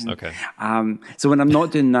 Amazing. Okay. So when I'm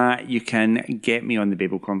not doing that, you can get me on the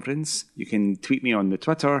Babel Conference. You can tweet me on the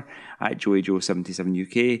Twitter at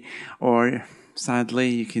JoeyJoe77UK, or sadly,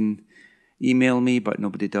 you can email me, but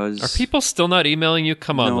nobody does. Are people still not emailing you?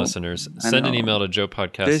 Come on, listeners. Send an email to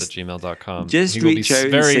joepodcast@gmail.com. Just he will reach out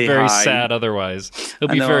very, and say very hi. sad otherwise. He'll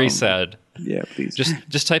be very sad. Yeah, please.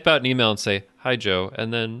 Just type out an email and say, "Hi, Joe,"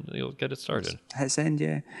 and then you'll get it started. Hit send,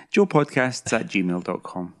 yeah.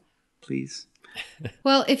 joepodcasts@gmail.com, please.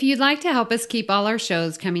 Well, if you'd like to help us keep all our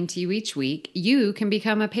shows coming to you each week, you can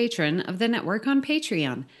become a patron of the network on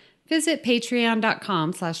Patreon. Visit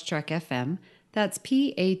patreon.com/TrekFM. That's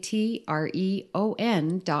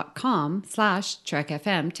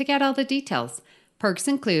patreon.com/TrekFM to get all the details. Perks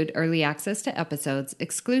include early access to episodes,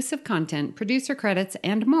 exclusive content, producer credits,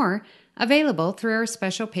 and more, available through our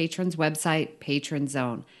special patrons website, Patron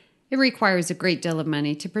Zone. It requires a great deal of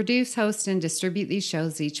money to produce, host, and distribute these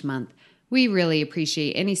shows each month. We really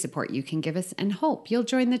appreciate any support you can give us and hope you'll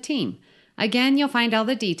join the team. Again, you'll find all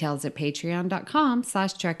the details at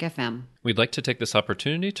patreon.com/TrekFM. We'd like to take this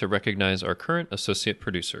opportunity to recognize our current associate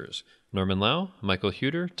producers, Norman Lau, Michael E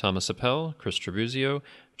Hueter, Thomas Appel, Chris Tribuzio,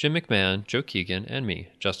 Jim McMahon, Joe Keegan, and me,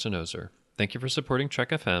 Justin Oser. Thank you for supporting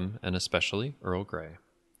Trek FM and especially Earl Grey.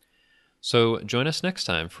 So join us next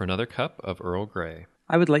time for another cup of Earl Grey.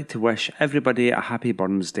 I would like to wish everybody a happy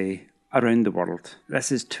Burns Day around the world.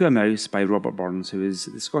 This is To a Mouse by Robert Burns, who is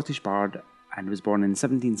the Scottish bard and was born in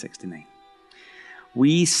 1769.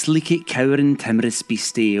 We sleekit cowering timorous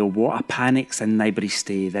beastie, oh what a panic's in thy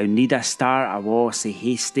breastie, thou need a start awa sae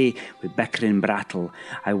hasty with bickering brattle,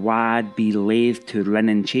 I wad be laith to run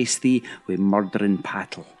and chase thee with murdering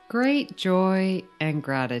pattle. Great joy and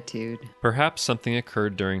gratitude. Perhaps something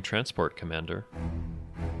occurred during transport, Commander.